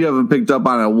 and you haven't picked up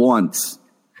on it once.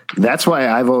 That's why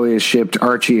I've always shipped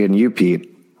Archie and you, Pete.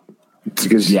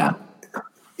 Because Yeah.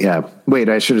 Wait,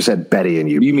 I should have said Betty and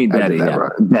you. You mean Betty, yeah.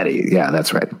 Wrong. Betty, yeah,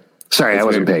 that's right. Sorry, I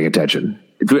wasn't paying attention.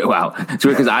 Wow. It's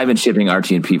weird because I've been shipping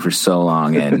Archie and Pete for so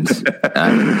long, and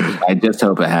I just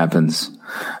hope it happens.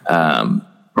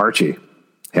 Archie.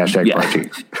 Hashtag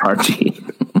Archie.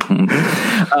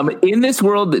 In this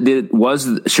world,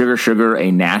 was Sugar Sugar a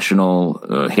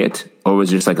national hit, or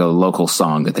was it just like a local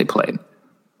song that they played?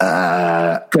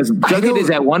 Because Jughead is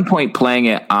at one point playing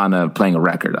a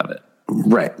record of it.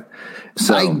 Right.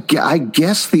 So I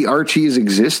guess the Archies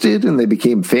existed and they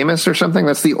became famous or something.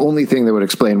 That's the only thing that would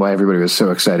explain why everybody was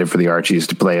so excited for the Archies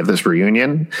to play at this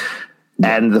reunion.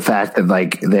 And the fact that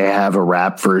they have a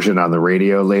rap version on the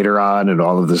radio later on and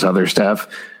all of this other stuff.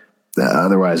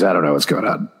 Otherwise, I don't know what's going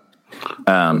on.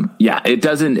 It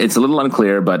doesn't. It's a little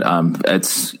unclear, but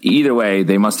it's either way.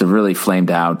 They must have really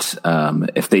flamed out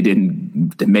if they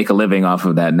didn't make a living off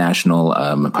of that national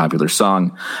popular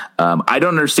song. I don't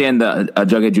understand the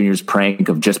Jughead Jr.'s prank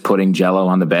of just putting Jell-O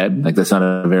on the bed. That's not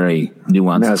a very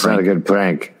nuanced. That's not a good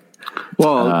prank.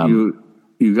 Well,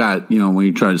 you got when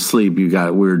you try to sleep, you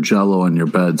got weird Jell-O in your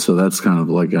bed, so that's kind of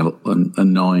like an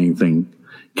annoying thing.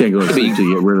 Can't go to sleep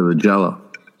to get rid of the Jell-O.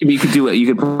 You could do it. You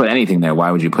could put anything there.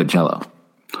 Why would you put Jell-O?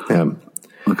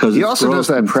 Because he also does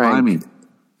that prank. Slimy.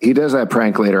 He does that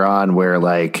prank later on where,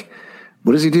 like,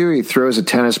 what does he do? He throws a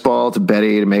tennis ball to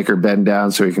Betty to make her bend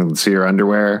down so he can see her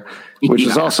underwear, which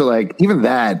is also like, even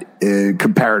that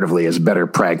comparatively is a better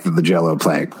prank than the Jell-O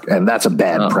prank. And that's a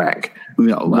bad prank.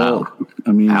 Yeah, well,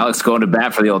 I mean, Alex going to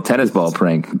bat for the old tennis ball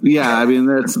prank. Yeah, I mean,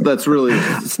 that's really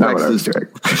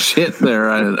sexist shit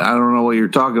there. I don't know what you're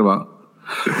talking about.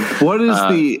 What is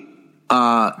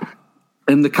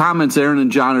in the comments, Aaron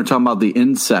and John are talking about the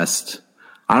incest.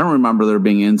 I don't remember there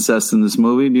being incest in this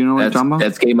movie. Do you know what I'm talking about?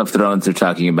 That's Game of Thrones they're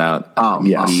talking about. Oh,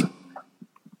 yes.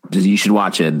 You should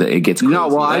watch it. It gets crazy. No,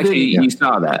 well, you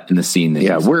saw that in the scene.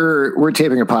 We're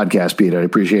taping a podcast, Pete. I'd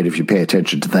appreciate if you pay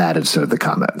attention to that instead of the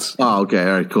comments. Oh, okay.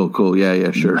 All right, cool.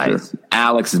 Yeah, sure.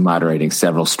 Alex is moderating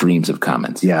several streams of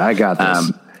comments. Yeah, I got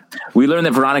this. We learned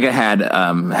that Veronica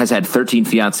has had 13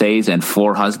 fiancés and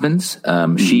 4 husbands.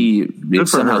 She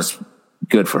somehow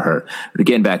good for her.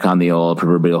 Getting back on the old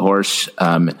proverbial horse,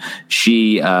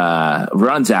 she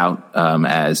runs out,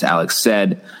 as Alex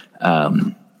said.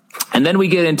 And then we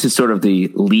get into sort of the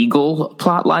legal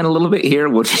plot line a little bit here,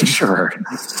 which is so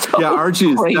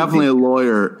Archie is definitely a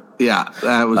lawyer. Yeah,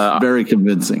 that was very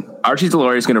convincing. Archie's a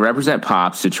lawyer. He's going to represent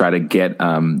Pops to try to get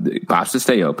Pops to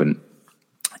stay open.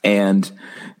 And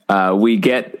we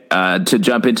get to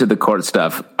jump into the court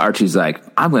stuff. Archie's like,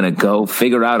 I'm going to go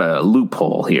figure out a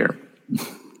loophole here.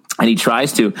 And he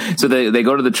tries to. So they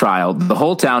go to the trial. The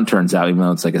whole town turns out, even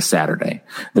though it's like a Saturday.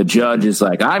 The judge is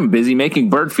like, I'm busy making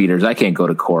bird feeders. I can't go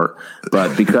to court.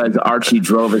 But because Archie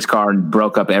drove his car and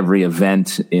broke up every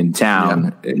event in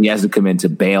town, he has to come in to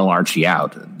bail Archie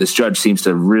out. This judge seems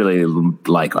to really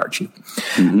like Archie.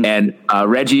 Mm-hmm. And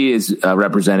Reggie is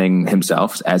representing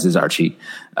himself, as is Archie.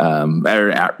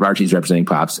 Archie's representing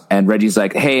Pops. And Reggie's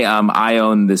like, hey, I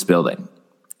own this building.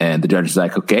 And the judge is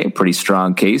like, okay, pretty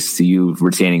strong case to you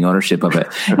retaining ownership of it.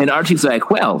 And Archie's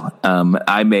like, well,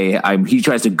 he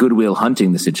tries to goodwill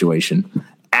hunting the situation,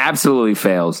 absolutely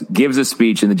fails, gives a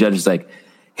speech, and the judge is like,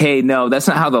 hey, no, that's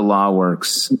not how the law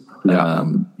works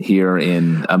here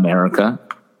in America.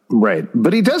 Right.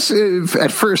 But he does,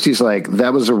 at first, he's like,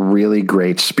 that was a really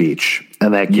great speech,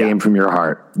 and that came from your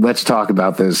heart. Let's talk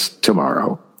about this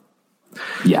tomorrow.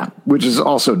 Yeah. Which is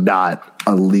also not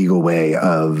a legal way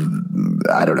of,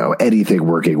 I don't know, anything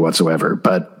working whatsoever,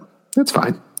 but that's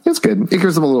fine. It's good. It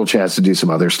gives them a little chance to do some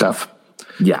other stuff.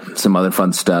 Yeah, some other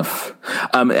fun stuff.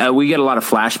 We get a lot of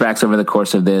flashbacks over the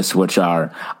course of this, which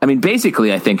are, I mean,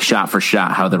 basically, I think shot for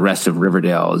shot how the rest of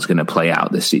Riverdale is going to play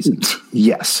out this season.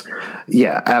 Yes.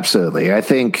 Yeah, absolutely. I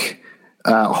think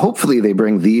hopefully they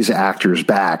bring these actors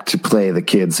back to play the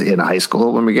kids in high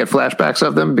school when we get flashbacks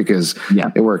of them, because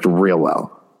it worked real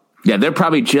well. Yeah, they're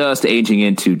probably just aging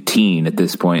into teen at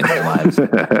this point in their lives,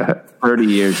 30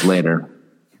 years later.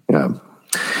 Yeah.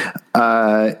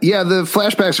 The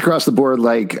flashbacks across the board,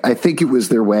 like, I think it was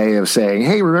their way of saying,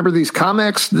 hey, remember these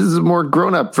comics? This is a more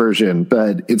grown-up version,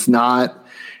 but it's not.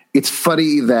 It's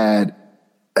funny that,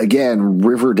 again,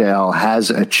 Riverdale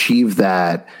has achieved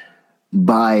that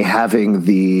by having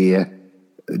the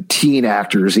teen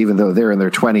actors, even though they're in their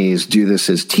 20s, do this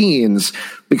as teens,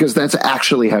 because that's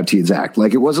actually how teens act.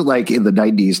 Like, it wasn't like in the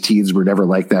 90s teens were never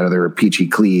like that, or they were peachy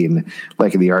clean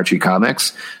like in the Archie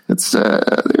comics. It's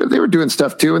they were doing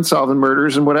stuff too and solving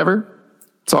murders and whatever.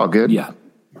 It's all good. Yeah.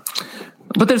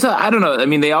 But there's I don't know. I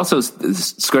mean, they also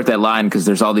skirt that line because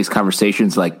there's all these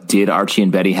conversations like, did Archie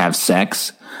and Betty have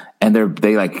sex? And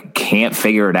they like can't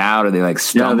figure it out, or they like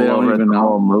stumble over the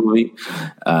whole movie.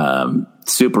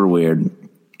 Super weird.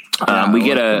 We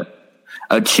get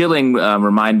a chilling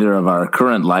reminder of our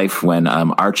current life when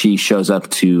Archie shows up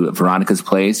to Veronica's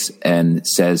place and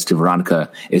says to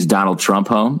Veronica, "Is Donald Trump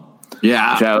home?"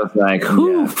 Yeah, which I was like,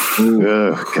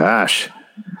 oh, gosh,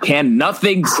 can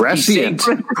nothing prescient?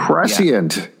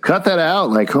 Cut that out,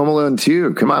 like Home Alone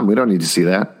 2. Come on, we don't need to see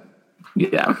that.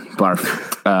 Yeah,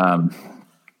 barf.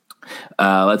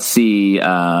 Let's see.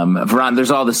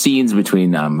 There's all the scenes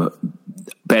between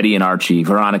Betty and Archie,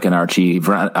 Veronica and Archie.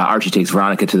 Archie takes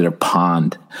Veronica to their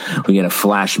pond. We get a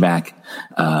flashback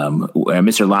where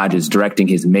Mr. Lodge is directing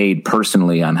his maid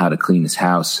personally on how to clean his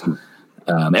house.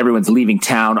 Everyone's leaving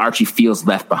town. Archie feels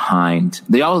left behind.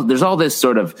 There's all this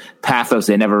sort of pathos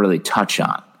they never really touch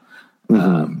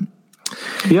on.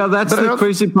 Yeah, that's the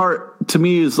crazy part to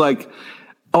me is like,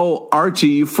 oh, Archie,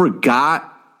 you forgot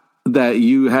that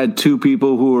you had two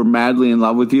people who were madly in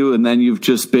love with you, and then you've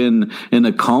just been in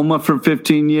a coma for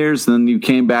 15 years, and then you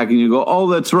came back and you go, oh,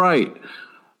 that's right,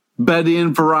 Betty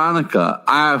and Veronica.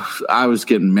 I was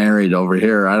getting married over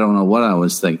here. I don't know what I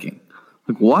was thinking.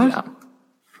 Like, what?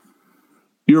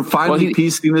 You're finally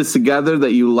piecing this together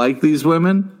that you like these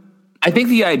women? I think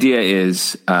the idea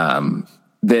is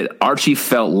that Archie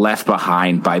felt left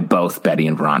behind by both Betty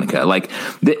and Veronica. Like,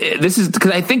 this is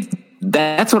because I think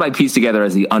that's what I pieced together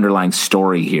as the underlying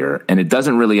story here. And it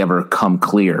doesn't really ever come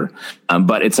clear.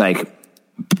 But it's like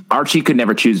Archie could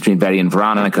never choose between Betty and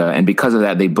Veronica. And because of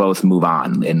that, they both move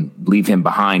on and leave him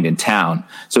behind in town.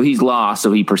 So he's lost.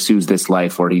 So he pursues this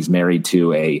life where he's married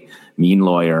to a mean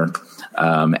lawyer.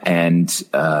 And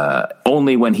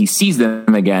only when he sees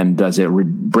them again does it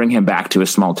bring him back to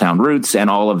his small town roots and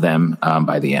all of them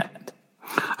by the end.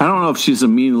 I don't know if she's a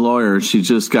mean lawyer. She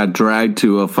just got dragged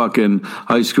to a fucking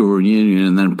high school reunion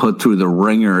and then put through the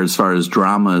ringer as far as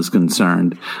drama is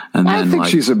concerned. And then, I think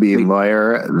she's a mean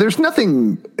lawyer. There's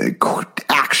nothing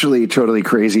actually totally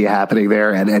crazy happening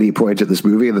there at any point in this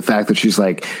movie. And the fact that she's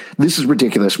like, this is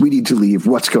ridiculous. We need to leave.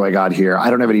 What's going on here?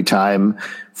 I don't have any time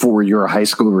for your high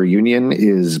school reunion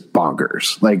is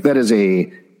bonkers. Like, that is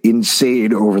a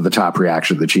insane over the top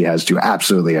reaction that she has to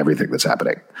absolutely everything that's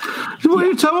happening. What are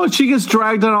you talking about? She gets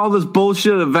dragged on all this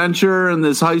bullshit adventure and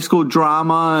this high school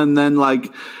drama, and then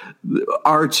like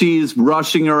Archie's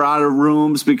rushing her out of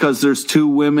rooms because there's two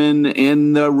women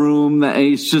in the room. That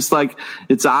it's just like,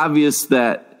 it's obvious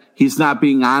that he's not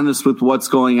being honest with what's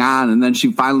going on, and then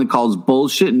she finally calls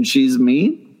bullshit and she's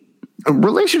mean.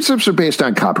 Relationships are based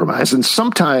on compromise, and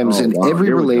sometimes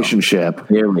every relationship,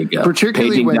 here we go.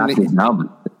 Particularly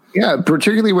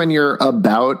when you're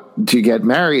about to get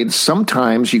married,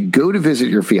 sometimes you go to visit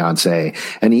your fiance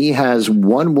and he has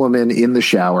one woman in the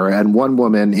shower and one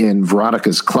woman in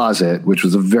Veronica's closet, which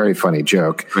was a very funny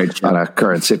joke on a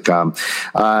current sitcom.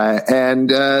 And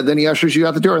then he ushers you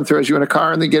out the door and throws you in a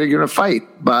car and they get you in a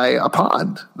fight by a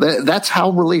pond. That's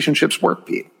how relationships work,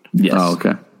 Pete. Yes. Oh,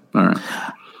 okay. All right.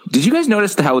 Did you guys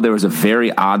notice how there was a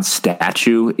very odd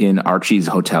statue in Archie's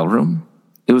hotel room?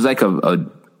 It was like a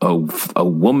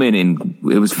woman in,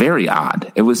 it was very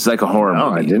odd. It was like a horror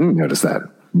movie. I didn't notice that.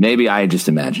 Maybe I just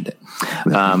imagined it.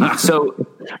 So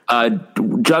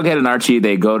Jughead and Archie,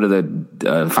 they go to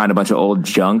the find a bunch of old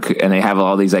junk, and they have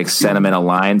all these like sentimental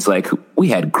lines like, we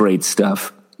had great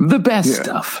stuff. The best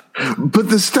stuff. But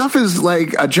the stuff is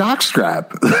like a jockstrap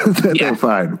that they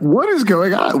find. What is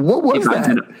going on? What was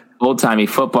that? Old-timey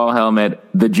football helmet,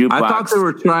 the jukebox. I thought they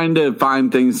were trying to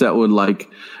find things that would like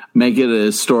make it a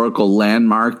historical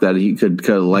landmark that he could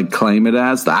like claim it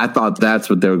as. I thought that's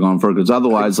what they were going for, because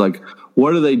otherwise, like,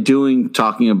 what are they doing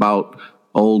talking about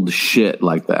old shit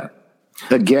like that?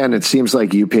 Again, it seems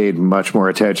like you paid much more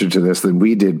attention to this than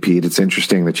we did, Pete. It's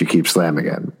interesting that you keep slamming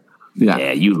it.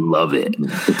 Yeah, you love it.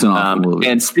 It's an awful movie.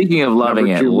 And speaking of loving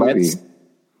it, let's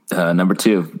number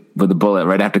 2 with a bullet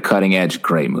right after Cutting Edge.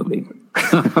 Great movie.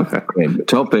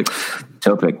 Topic.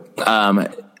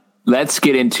 Let's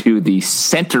get into the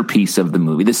centerpiece of the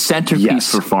movie, the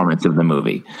centerpiece performance of the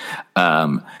movie,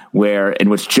 in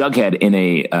which Jughead, in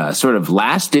a sort of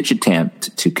last-ditch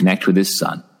attempt to connect with his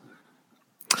son,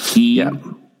 he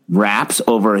raps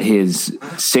over his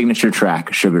signature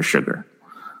track, Sugar Sugar.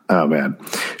 Oh, man.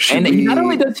 Not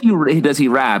only does he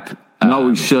rap, no,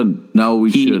 we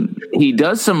shouldn't. He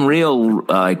does some real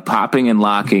like popping and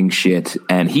locking shit,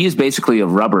 and he is basically a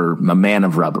man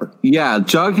of rubber. Yeah,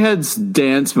 Jughead's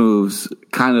dance moves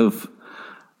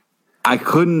I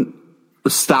couldn't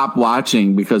stop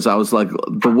watching because I was like,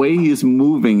 the way he's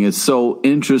moving is so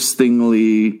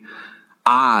interestingly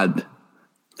odd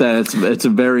that it's a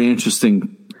very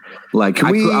interesting. Like, I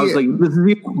was like, this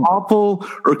is awful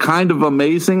or kind of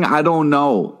amazing. I don't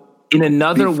know. In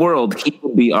another world, he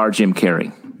would be our Jim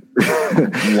Carrey.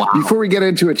 Wow. Before we get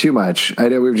into it too much, I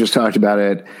know we've just talked about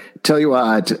it. Tell you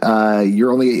what,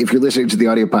 if you're listening to the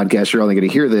audio podcast, you're only going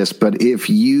to hear this. But if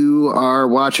you are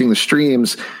watching the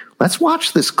streams, let's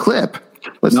watch this clip.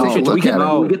 Let's take a look at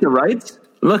it. We get the rights?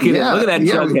 Look at it. Look at that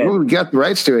Jughead. We got the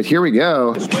rights to it. Here we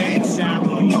go.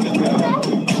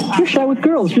 You're shy with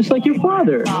girls, just like your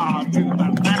father.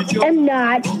 I'm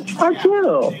not. Aren't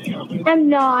you? I'm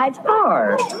not.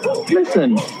 Are.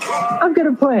 Listen, I've got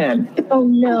a plan. Oh,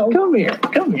 no. Come here.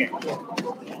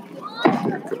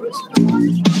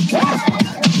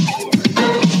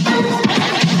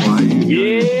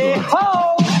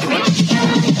 Yeah-ho!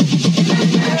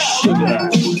 Sugar.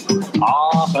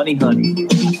 Aw, honey.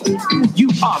 You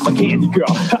are my candy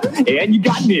girl, and you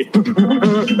got me.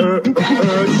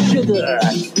 Sugar.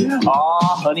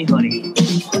 Aw, honey.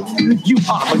 You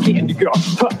are my candy girl,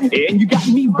 and you got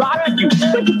me rocking you.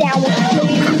 Break it down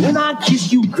with me. When I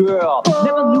kiss you, girl,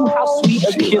 never knew how sweet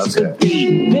a kiss could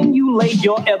be. Then you laid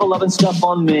your ever-loving stuff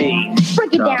on me.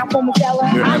 Break it down for me, fella.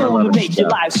 I want to make your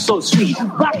life so sweet.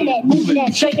 Rocking it, moving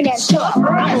it, shaking that stuff.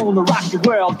 I want to rock the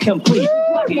world complete.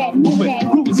 it, move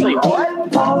it, say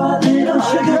what? Pour a little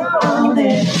sugar on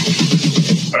it.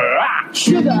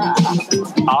 Sugar.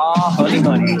 Ah, honey.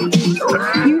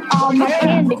 You are my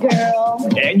candy girl.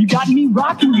 And you got me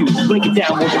rocking you. Break it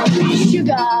down, won't you please?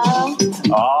 Sugar.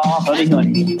 Ah,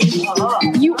 honey.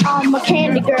 You are my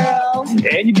candy girl.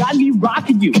 And you got me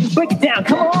rocking you. Break it down,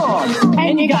 come on.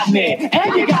 And you got me.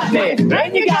 And you got me.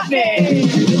 And you got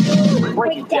me.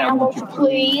 Break it down, won't you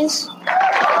please?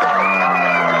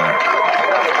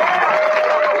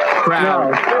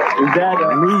 Crowd. Is that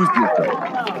Lose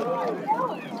yourself.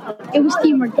 It was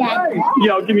teamwork, Dad.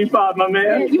 Yo, give me 5, my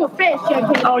man. You a fish,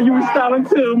 okay? Oh, you were styling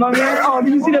too, my man. Oh,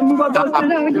 did you see that move up?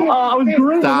 I was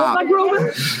grooving. Stop. Was I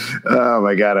grooving? Oh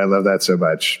my God, I love that so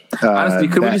much. Honestly,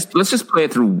 let's just play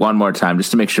it through one more time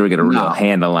just to make sure we get a real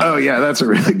handle on it. Oh yeah, that's a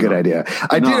really good idea.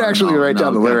 I did actually write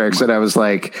down the lyrics, and I was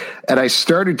like, and I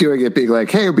started doing it being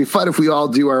like, hey, it'd be fun if we all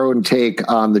do our own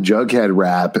take on the Jughead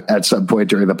rap at some point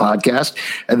during the podcast.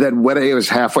 And then when I was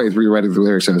halfway through writing the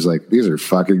lyrics, I was like, these are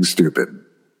fucking stupid.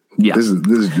 Yeah, this is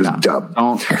just dumb.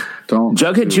 Don't.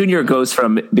 Jughead Jr. goes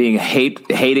from being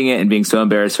hating it and being so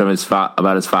embarrassed from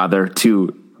about his father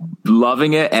to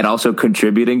loving it and also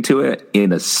contributing to it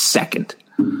in a second.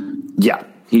 Yeah,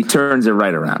 he turns it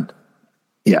right around.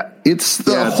 Yeah, it's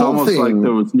the it's whole almost thing. like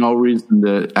there was no reason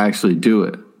to actually do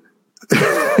it.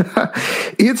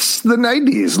 It's the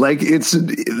 90s. Like,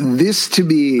 this to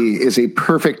me is a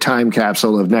perfect time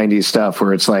capsule of 90s stuff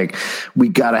where it's like, we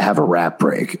got to have a rap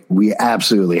break. We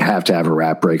absolutely have to have a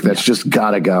rap break. That's just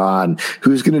got to go on.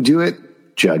 Who's going to do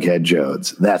it? Jughead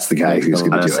Jones. That's the guy who's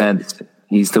going to do it.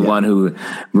 He's the one who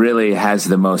really has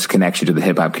the most connection to the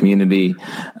hip hop community.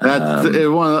 I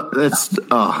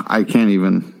can't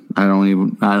even. I don't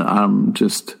even. I'm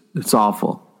just. It's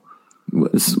awful.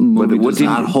 This movie does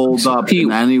not hold up Pete,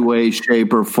 in any way,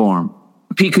 shape, or form.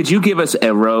 Pete, could you give us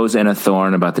a rose and a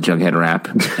thorn about the Jughead rap?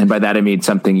 And by that I mean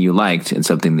something you liked and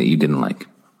something that you didn't like.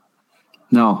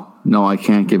 No, I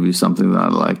can't give you something that I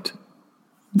liked.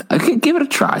 Okay, give it a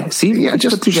try. See, yeah,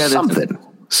 just put together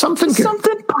something,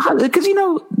 because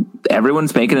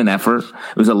everyone's making an effort.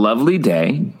 It was a lovely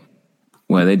day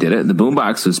when they did it. The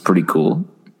boombox was pretty cool.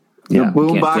 Yeah, the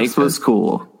boombox was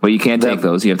cool, but you can't take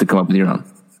those. You have to come up with your own.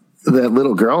 That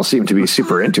little girl seemed to be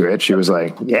super into it. She was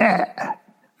like, yeah.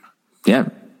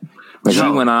 But she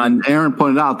went on. Aaron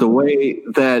pointed out the way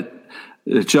that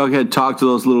Jughead talked to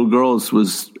those little girls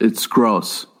it's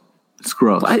gross. It's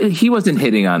gross. He wasn't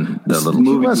hitting on the little.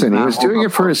 He wasn't. He was doing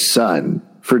it for his son,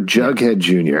 for Jughead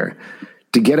Jr.,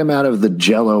 to get him out of the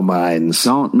Jello mines.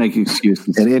 Don't make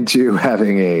excuses. And into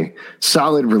having a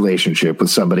solid relationship with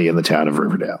somebody in the town of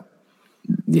Riverdale.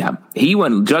 Yeah,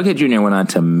 Jughead Jr. went on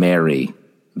to marry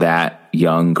that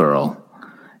young girl,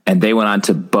 and they went on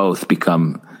to both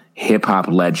become hip hop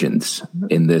legends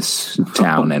in this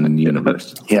town and in the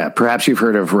universe. Yeah, perhaps you've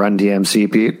heard of Run DMC,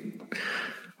 Pete.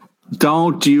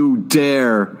 Don't you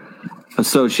dare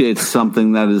associate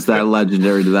something that is that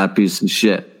legendary to that piece of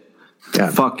shit. Yeah.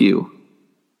 Fuck you.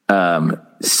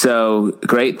 So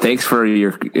great. Thanks for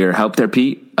your help there,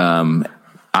 Pete. I'm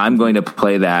going to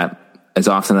play that as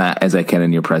often as I can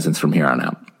in your presence from here on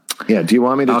out. Yeah, do you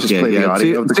want me to just play the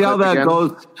audio? See how that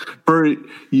goes for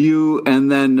you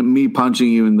and then me punching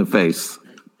you in the face.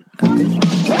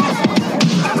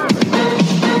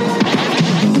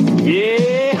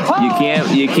 Yeah.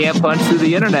 You can't punch through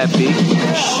the internet, Pete.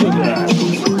 Sugar.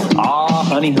 Aw,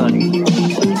 honey.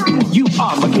 You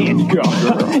are my candy girl.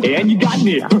 And you got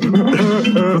me. All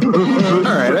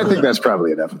right, I think that's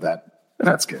probably enough of that.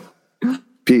 That's good.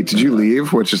 Pete, did you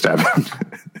leave? What just happened?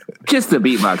 Just the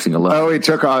beatboxing alone. Oh, he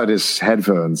took out his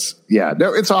headphones. Yeah,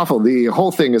 no, it's awful. The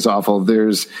whole thing is awful.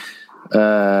 There's,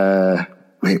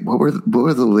 wait, what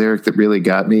were the lyric that really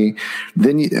got me?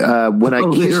 Then when I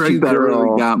kissed you, girl,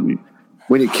 really got me.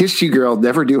 When you kissed you, girl,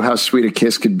 never knew how sweet a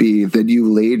kiss could be. Then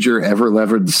you laid your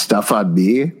ever-loving stuff on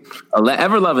me.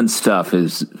 Ever-loving stuff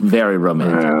is very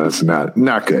romantic. That's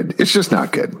not good. It's just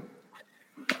not good.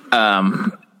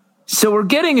 So we're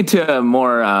getting into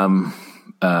more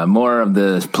of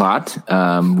the plot.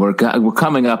 We're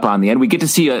coming up on the end. We get to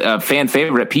see a fan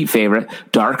favorite, Pete favorite,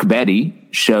 Dark Betty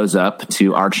shows up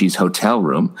to Archie's hotel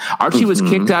room. Archie was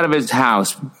kicked out of his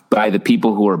house by the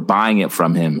people who were buying it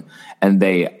from him, and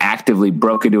they actively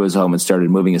broke into his home and started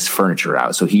moving his furniture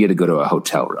out. So he had to go to a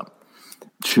hotel room,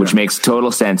 which makes total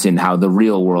sense in how the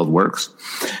real world works.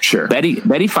 Sure.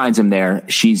 Betty finds him there.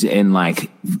 She's in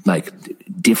like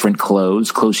different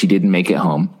clothes she didn't make at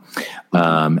home.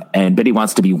 And Betty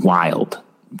wants to be wild.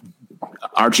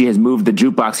 Archie has moved the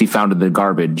jukebox he found in the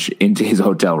garbage into his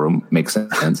hotel room. Makes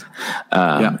sense.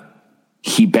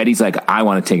 Betty's like, I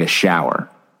want to take a shower.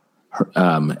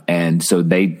 And so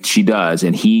she does,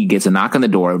 and he gets a knock on the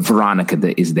door.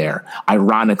 Veronica is there.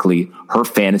 Ironically, her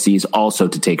fantasy is also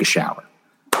to take a shower.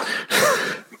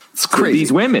 It's crazy.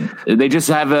 These women, they just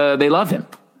they love him.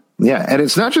 Yeah, and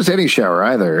it's not just any shower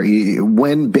either.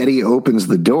 When Betty opens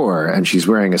the door and she's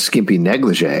wearing a skimpy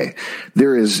negligee,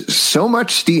 there is so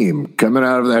much steam coming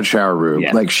out of that shower room.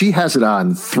 Yeah. Like, she has it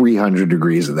on 300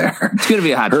 degrees in there. It's going to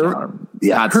be a hot shower.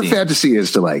 Yeah, hot her scene. fantasy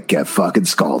is to, like, get fucking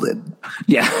scalded.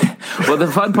 Yeah. Well,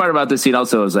 the fun part about this scene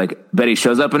also is, like, Betty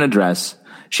shows up in a dress.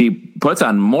 She puts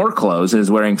on more clothes and is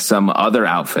wearing some other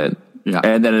outfit. Yeah.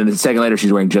 And then a second later,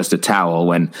 she's wearing just a towel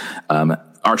when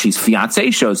Archie's fiance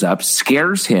shows up,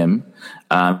 scares him.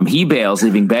 He bails,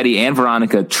 leaving Betty and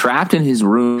Veronica trapped in his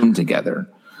room together.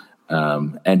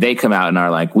 And they come out and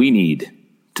are like, we need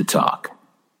to talk.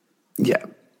 Yeah.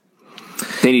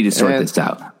 They need to sort this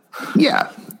out.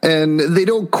 Yeah. And they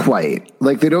don't quite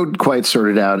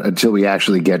sort it out until we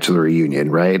actually get to the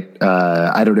reunion, right?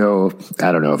 I don't know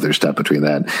if there's stuff between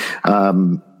that. I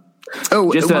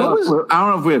don't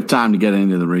know if we have time to get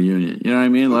into the reunion. You know what I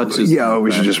mean? Let's just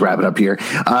we should just wrap it up here.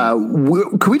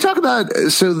 Can we talk about?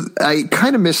 So I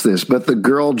kind of missed this, but the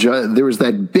girl, there was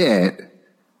that bit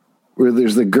where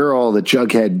there's the girl that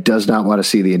Jughead does not want to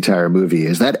see the entire movie.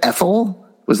 Is that Ethel?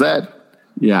 Was that?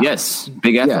 Yeah. Yes.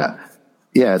 Big Ethel.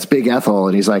 Yeah, it's Big Ethel,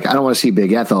 and he's like, I don't want to see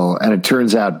Big Ethel, and it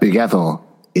turns out Big Ethel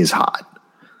is hot.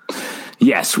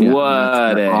 Yes.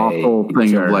 What an awful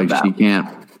thing of like she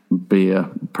can't be a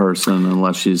person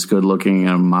unless she's good looking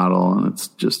and a model, and it's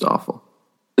just awful.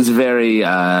 It's very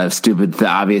stupid, the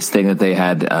obvious thing that they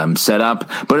had set up,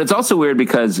 but it's also weird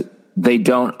because they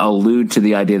don't allude to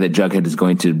the idea that Jughead is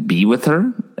going to be with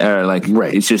her. Or like,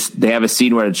 right. It's just they have a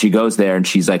scene where she goes there and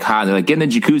she's like hot. And they're like, get in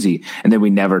the jacuzzi, and then we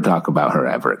never talk about her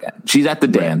ever again. She's at the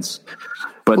dance,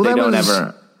 but they don't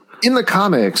ever. In the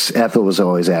comics, Ethel was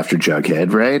always after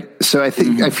Jughead, right? So I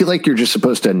feel like you're just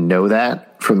supposed to know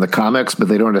that from the comics, but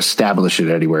they don't establish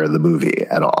it anywhere in the movie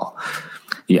at all.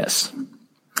 Yes.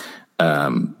 I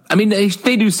mean, they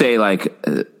do say like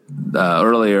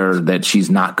earlier that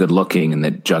she's not good looking and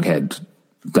that Jughead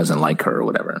doesn't like her or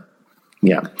whatever.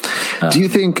 Yeah. Do you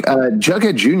think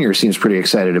Jughead Jr. seems pretty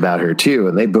excited about her too,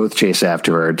 and they both chase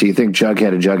after her? Do you think Jughead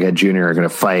and Jughead Jr. are going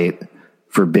to fight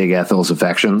for Big Ethel's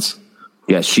affections?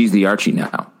 Yes, she's the Archie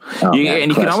now.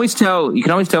 You can always tell when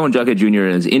Jughead Jr.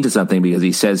 is into something because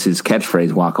he says his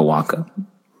catchphrase "Waka Waka."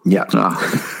 Yeah.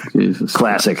 Oh, Jesus.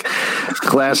 Classic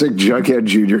Jughead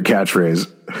Jr.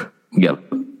 catchphrase. Yep.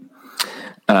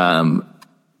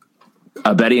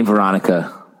 Betty and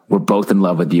Veronica were both in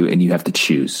love with you, and you have to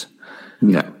choose.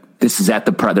 Yeah. This is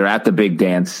they're at the big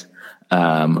dance.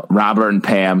 Robert and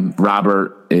Pam.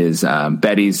 Robert is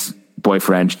Betty's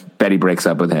boyfriend. Betty breaks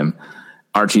up with him.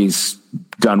 Archie's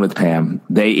done with Pam.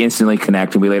 They instantly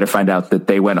connect, and we later find out that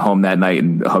they went home that night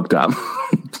and hooked up.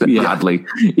 Oddly,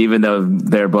 even though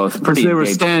they're both pretty. They were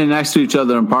standing next to each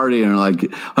other and partying, and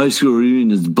like, high school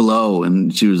reunions blow,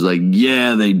 and she was like,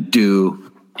 "Yeah, they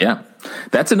do." Yeah,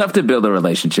 that's enough to build a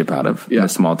relationship out of in a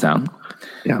small town.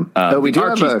 Yeah, we do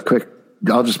have a quick.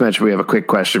 I'll just mention we have a quick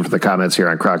question for the comments here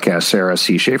on Crowdcast. Sarah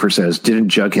C. Schaefer says, "Didn't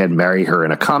Jughead marry her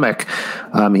in a comic?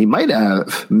 He might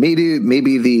have.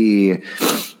 Maybe the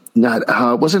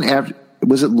not wasn't.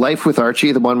 Was it Life with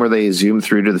Archie, the one where they zoomed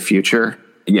through to the future?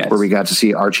 Yes, where we got to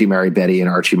see Archie marry Betty and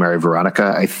Archie marry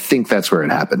Veronica. I think that's where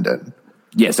it happened in.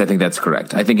 Yes, I think that's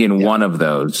correct. I think in one of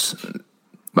those,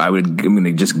 I'm going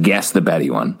to just guess the Betty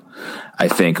one. I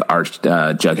think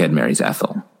Jughead marries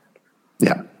Ethel.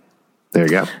 Yeah. There you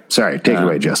go. Sorry, take it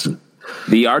away, Justin.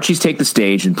 The Archies take the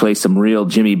stage and play some real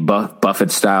Jimmy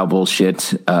Buffett style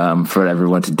bullshit for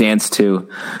everyone to dance to.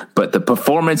 But the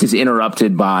performance is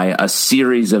interrupted by a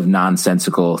series of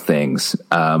nonsensical things.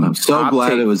 I'm so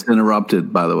glad it was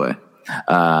interrupted, by the way.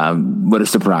 What a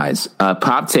surprise.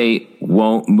 Pop Tate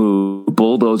won't move.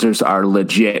 Bulldozers are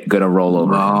legit going to roll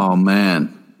over. Oh,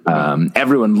 man.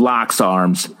 Everyone locks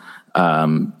arms.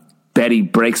 Betty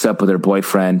breaks up with her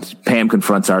boyfriend. Pam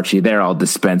confronts Archie. They're all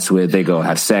dispensed with. They go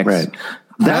have sex. Right.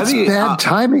 That's bad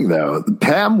timing, though.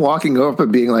 Pam walking over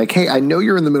and being like, hey, I know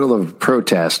you're in the middle of a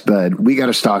protest, but we got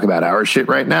to talk about our shit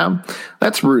right now.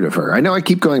 That's rude of her. I know I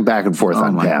keep going back and forth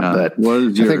on Pam, but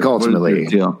I think ultimately,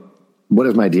 what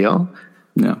is my deal?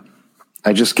 Yeah.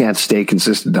 I just can't stay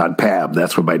consistent on Pam.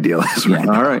 That's what my deal is. Right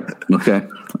now. All right. Okay.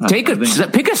 Pick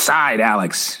a side,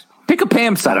 Alex. Pick a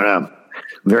Pam side. I don't know. I'm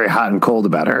very hot and cold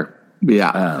about her.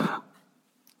 Yeah. I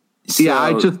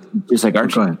just like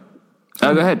Archie. Go ahead.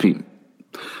 Go ahead, Pete.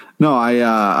 No,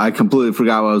 I completely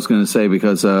forgot what I was going to say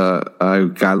because I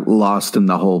got lost in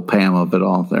the whole Pam of it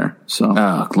all there. So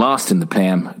lost in the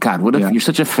Pam. God, what if you're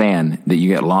such a fan that you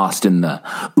get lost in the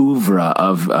oeuvre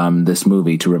of this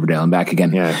movie To Riverdale and Back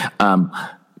Again? Yeah.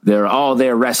 They're all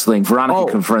there wrestling.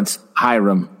 Veronica confronts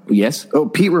Hiram. Yes? Oh,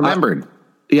 Pete remembered.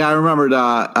 I remembered.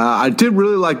 I did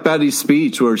really like Betty's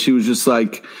speech where she was just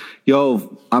like,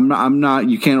 yo, I'm not,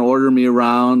 you can't order me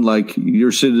around. Like,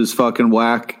 your shit is fucking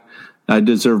whack. I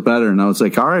deserve better. And I was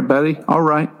like, all right, Betty. All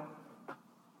right.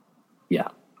 Yeah.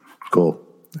 Cool.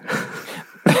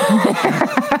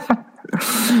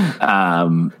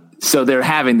 So they're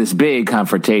having this big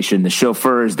confrontation. The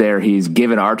chauffeur is there. He's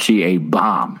giving Archie a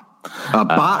bomb.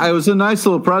 It was a nice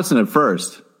little present at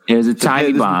first. It was a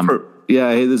tiny bomb.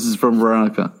 Hey, this is from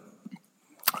Veronica.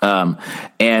 And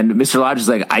Mr. Lodge is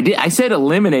like, I said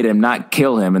eliminate him, not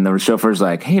kill him. And the chauffeur's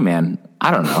like, hey, man,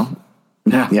 I don't know.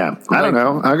 Yeah. I don't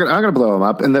know. I'm gonna blow him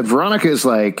up. And then Veronica is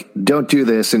like, don't do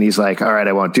this. And he's like, all right,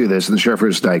 I won't do this. And the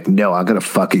chauffeur's like, no, I'm gonna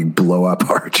fucking blow up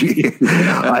Archie.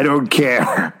 I don't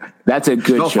care. That's a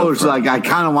good chauffeur's like, I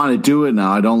kind of want to do it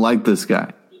now. I don't like this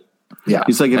guy. Yeah.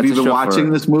 He's like, if you've been watching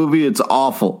this movie, it's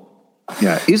awful.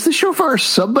 Yeah. Is the chauffeur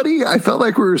somebody? I felt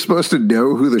like we were supposed to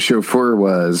know who the chauffeur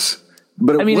was.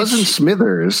 But it wasn't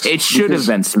Smithers. It should have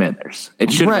been Smithers.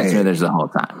 It should have been Smithers the whole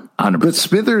time. 100%. But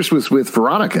Smithers was with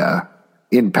Veronica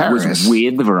in Paris. Was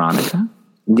with Veronica?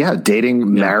 Yeah,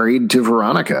 married to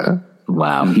Veronica.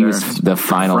 Wow. He was the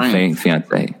final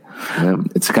fiance. Yeah.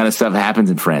 It's the kind of stuff that happens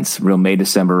in France. Real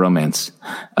May-December romance.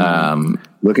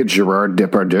 Look at Gerard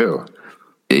Depardieu.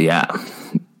 Yeah.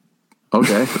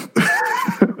 Okay.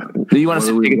 You want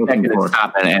to take a second to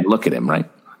stop and look at him, right?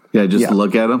 Yeah,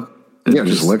 look at him.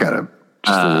 Just look at him.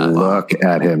 Look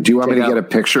at him. Do you want me to get a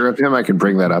picture of him? I can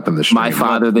bring that up in the show. My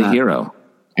Father the Hero.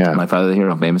 Yeah. My Father the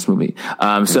Hero, famous movie.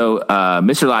 So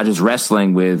Mr. Lodge is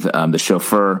wrestling with the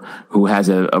chauffeur who has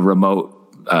a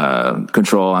remote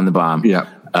control on the bomb. Yeah.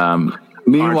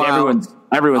 Meanwhile,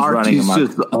 everyone's running amok.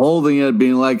 Just holding it,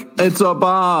 being like, it's a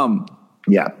bomb.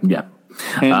 Yeah. Yeah.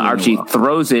 Archie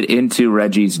throws it into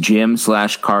Reggie's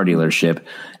gym/car dealership.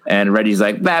 And Reggie's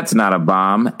like, that's not a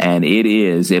bomb. And it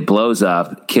is. It blows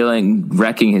up,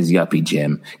 wrecking his yuppie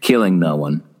gym, killing no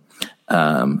one.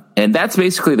 And that's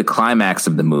basically the climax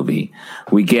of the movie.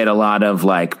 We get a lot of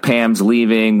like Pam's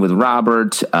leaving with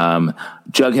Robert. Jughead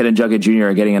and Jughead Jr.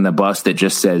 are getting on the bus that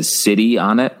just says city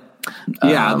on it.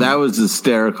 Yeah, that was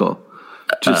hysterical.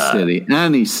 Just city.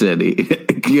 Any city.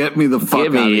 Get me the fuck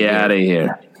out of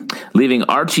here. Leaving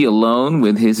Archie alone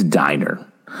with his diner.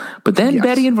 But then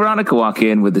Betty and Veronica walk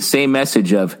in with the same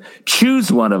message of choose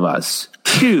one of us.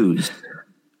 Choose.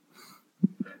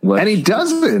 And he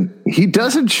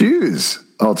doesn't choose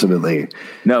ultimately.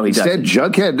 No, he Instead,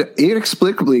 doesn't. Jughead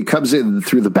inexplicably comes in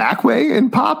through the back way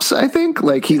and pops, I think.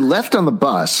 Like he left on the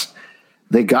bus.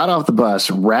 They got off the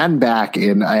bus, ran back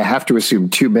in, I have to assume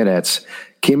 2 minutes,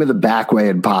 came in the back way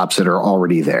and pops that are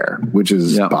already there, which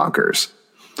is bonkers.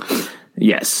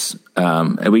 Yes.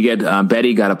 And we get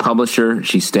Betty got a publisher.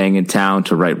 She's staying in town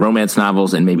to write romance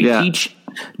novels and maybe teach.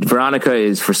 Veronica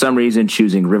is, for some reason,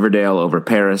 choosing Riverdale over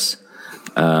Paris.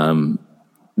 The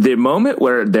moment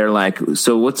where they're like,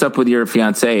 so what's up with your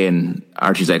fiance? And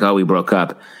Archie's like, oh, we broke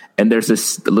up. And there's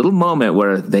this little moment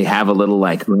where they have a little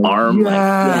like arm,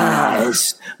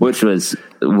 which was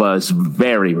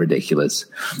very ridiculous.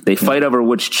 They fight over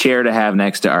which chair to have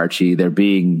next to Archie. They're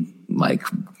being like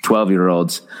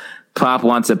 12-year-olds. Pop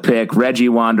wants a pick. Reggie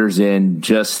wanders in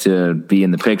just to be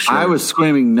in the picture. I was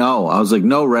screaming no. I was like,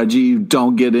 no, Reggie, you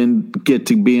don't get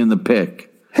to be in the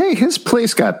pick. Hey, his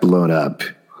place got blown up.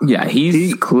 Yeah,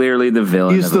 he's clearly the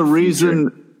villain. He's the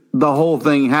reason the whole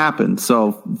thing happened.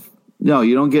 So, no,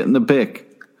 you don't get in the pick.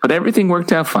 But everything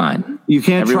worked out fine. You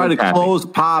can't try to close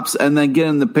Pops and then get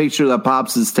in the picture that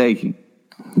Pops is taking.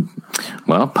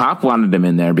 Well, Pop wanted him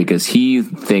in there because he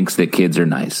thinks that kids are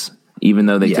nice, even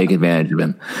though they take advantage of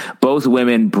him. Both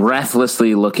women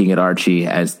breathlessly looking at Archie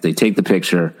as they take the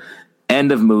picture.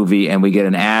 End of movie, and we get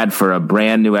an ad for a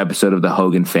brand new episode of the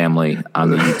Hogan Family on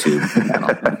the YouTube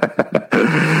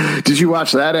channel. Did you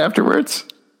watch that afterwards?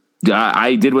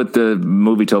 I did what the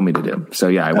movie told me to do. So,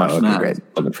 yeah, I watched great.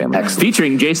 Hogan Family.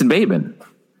 Featuring Jason Bateman.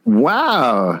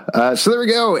 Wow. So there we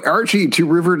go. Archie to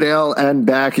Riverdale and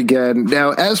back again.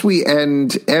 Now, as we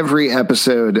end every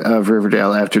episode of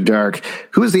Riverdale After Dark,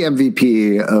 who is the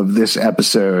MVP of this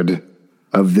episode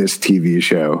of this TV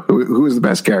show? Who is the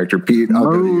best character? Pete, I'll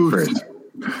go to you first.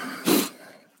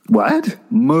 What?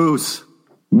 Moose.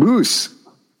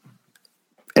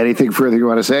 Anything further you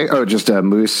want to say? Oh, just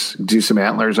Moose do some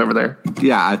antlers over there.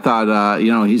 Yeah, I thought,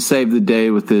 he saved the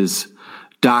day with his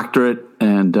doctorate,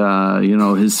 and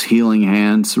his healing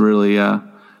hands really.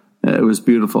 It was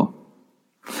beautiful.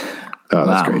 Oh,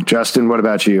 that's great. Justin, what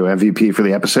about you? MVP for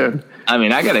the episode? I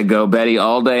mean, I got to go Betty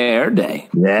all day, air day.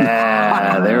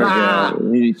 Yeah, there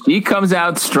we go. She comes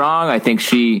out strong. I think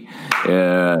the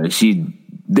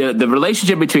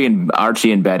relationship between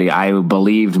Archie and Betty, I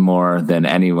believed more than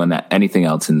anything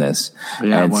else in this.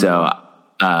 Yeah, and so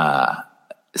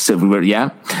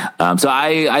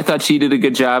I thought she did a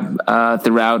good job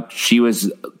throughout. She was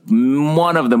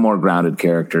one of the more grounded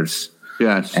characters.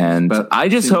 Yes, and I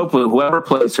just hope whoever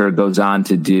plays her goes on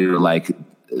to do like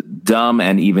dumb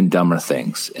and even dumber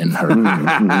things in her. I'm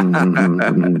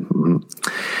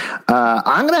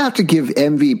going to have to give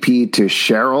MVP to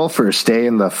Cheryl for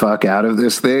staying the fuck out of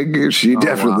this thing. She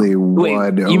definitely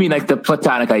won. Wait, you mean like the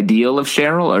platonic ideal of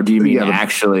Cheryl, or do you mean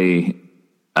actually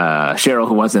Cheryl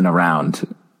who wasn't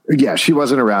around? Yeah, she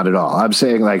wasn't around at all. I'm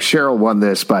saying like Cheryl won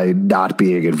this by not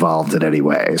being involved in any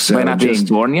way. So by not being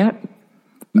born yet?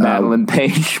 Madeline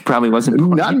Page probably wasn't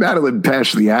born. Not Madeline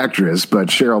Page, the actress, but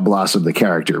Cheryl Blossom, the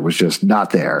character, was just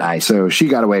not there. Nice. So she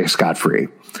got away scot-free.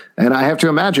 And I have to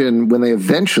imagine when they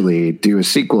eventually do a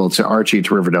sequel to Archie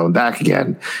to Riverdale and Back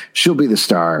Again, she'll be the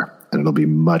star, and it'll be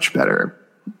much better.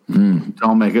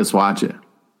 Don't make us watch it.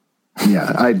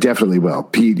 Yeah, I definitely will.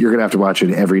 Pete, you're going to have to watch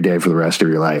it every day for the rest of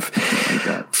your life.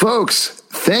 Folks,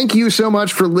 thank you so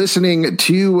much for listening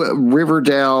to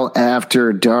Riverdale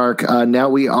After Dark. Now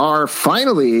we are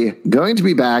finally going to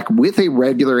be back with a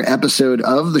regular episode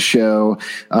of the show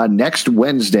next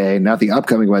Wednesday, not the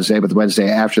upcoming Wednesday, but the Wednesday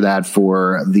after that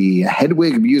for the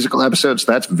Hedwig musical episode. So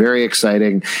that's very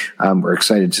exciting. We're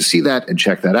excited to see that and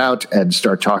check that out and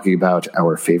start talking about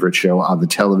our favorite show on the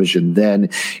television then.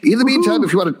 In the meantime,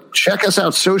 if you want to check us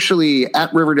out socially,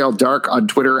 at Riverdale Dark on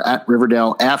Twitter, at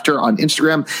Riverdale After on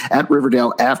Instagram, at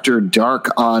Riverdale After Dark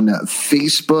on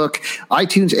Facebook,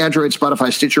 iTunes, Android,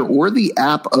 Spotify, Stitcher, or the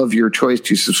app of your choice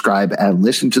to subscribe and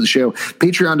listen to the show.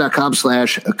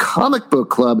 Patreon.com/Comic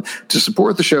Book Club to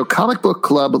support the show.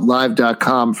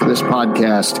 ComicBookClubLive.com for this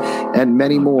podcast and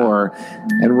many more.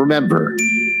 And remember,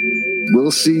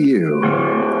 we'll see you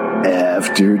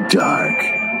after dark.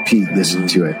 Pete, listen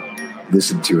to it.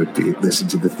 Listen to it, Pete. Listen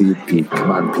to the theme, Pete.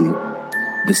 Come on, Pete.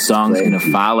 The song's going to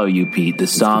follow you, Pete. The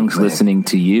song's listening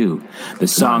to you. The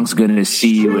song's going to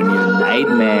see you in your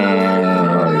nightmare.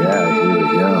 Oh, yeah. Here we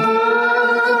go.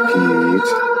 Pete.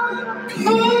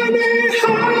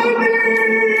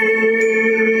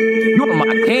 You're my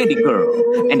candy girl,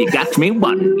 and you got me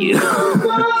wanting you.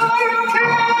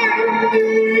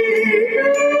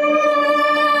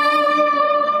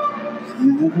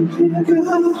 You got me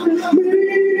wanting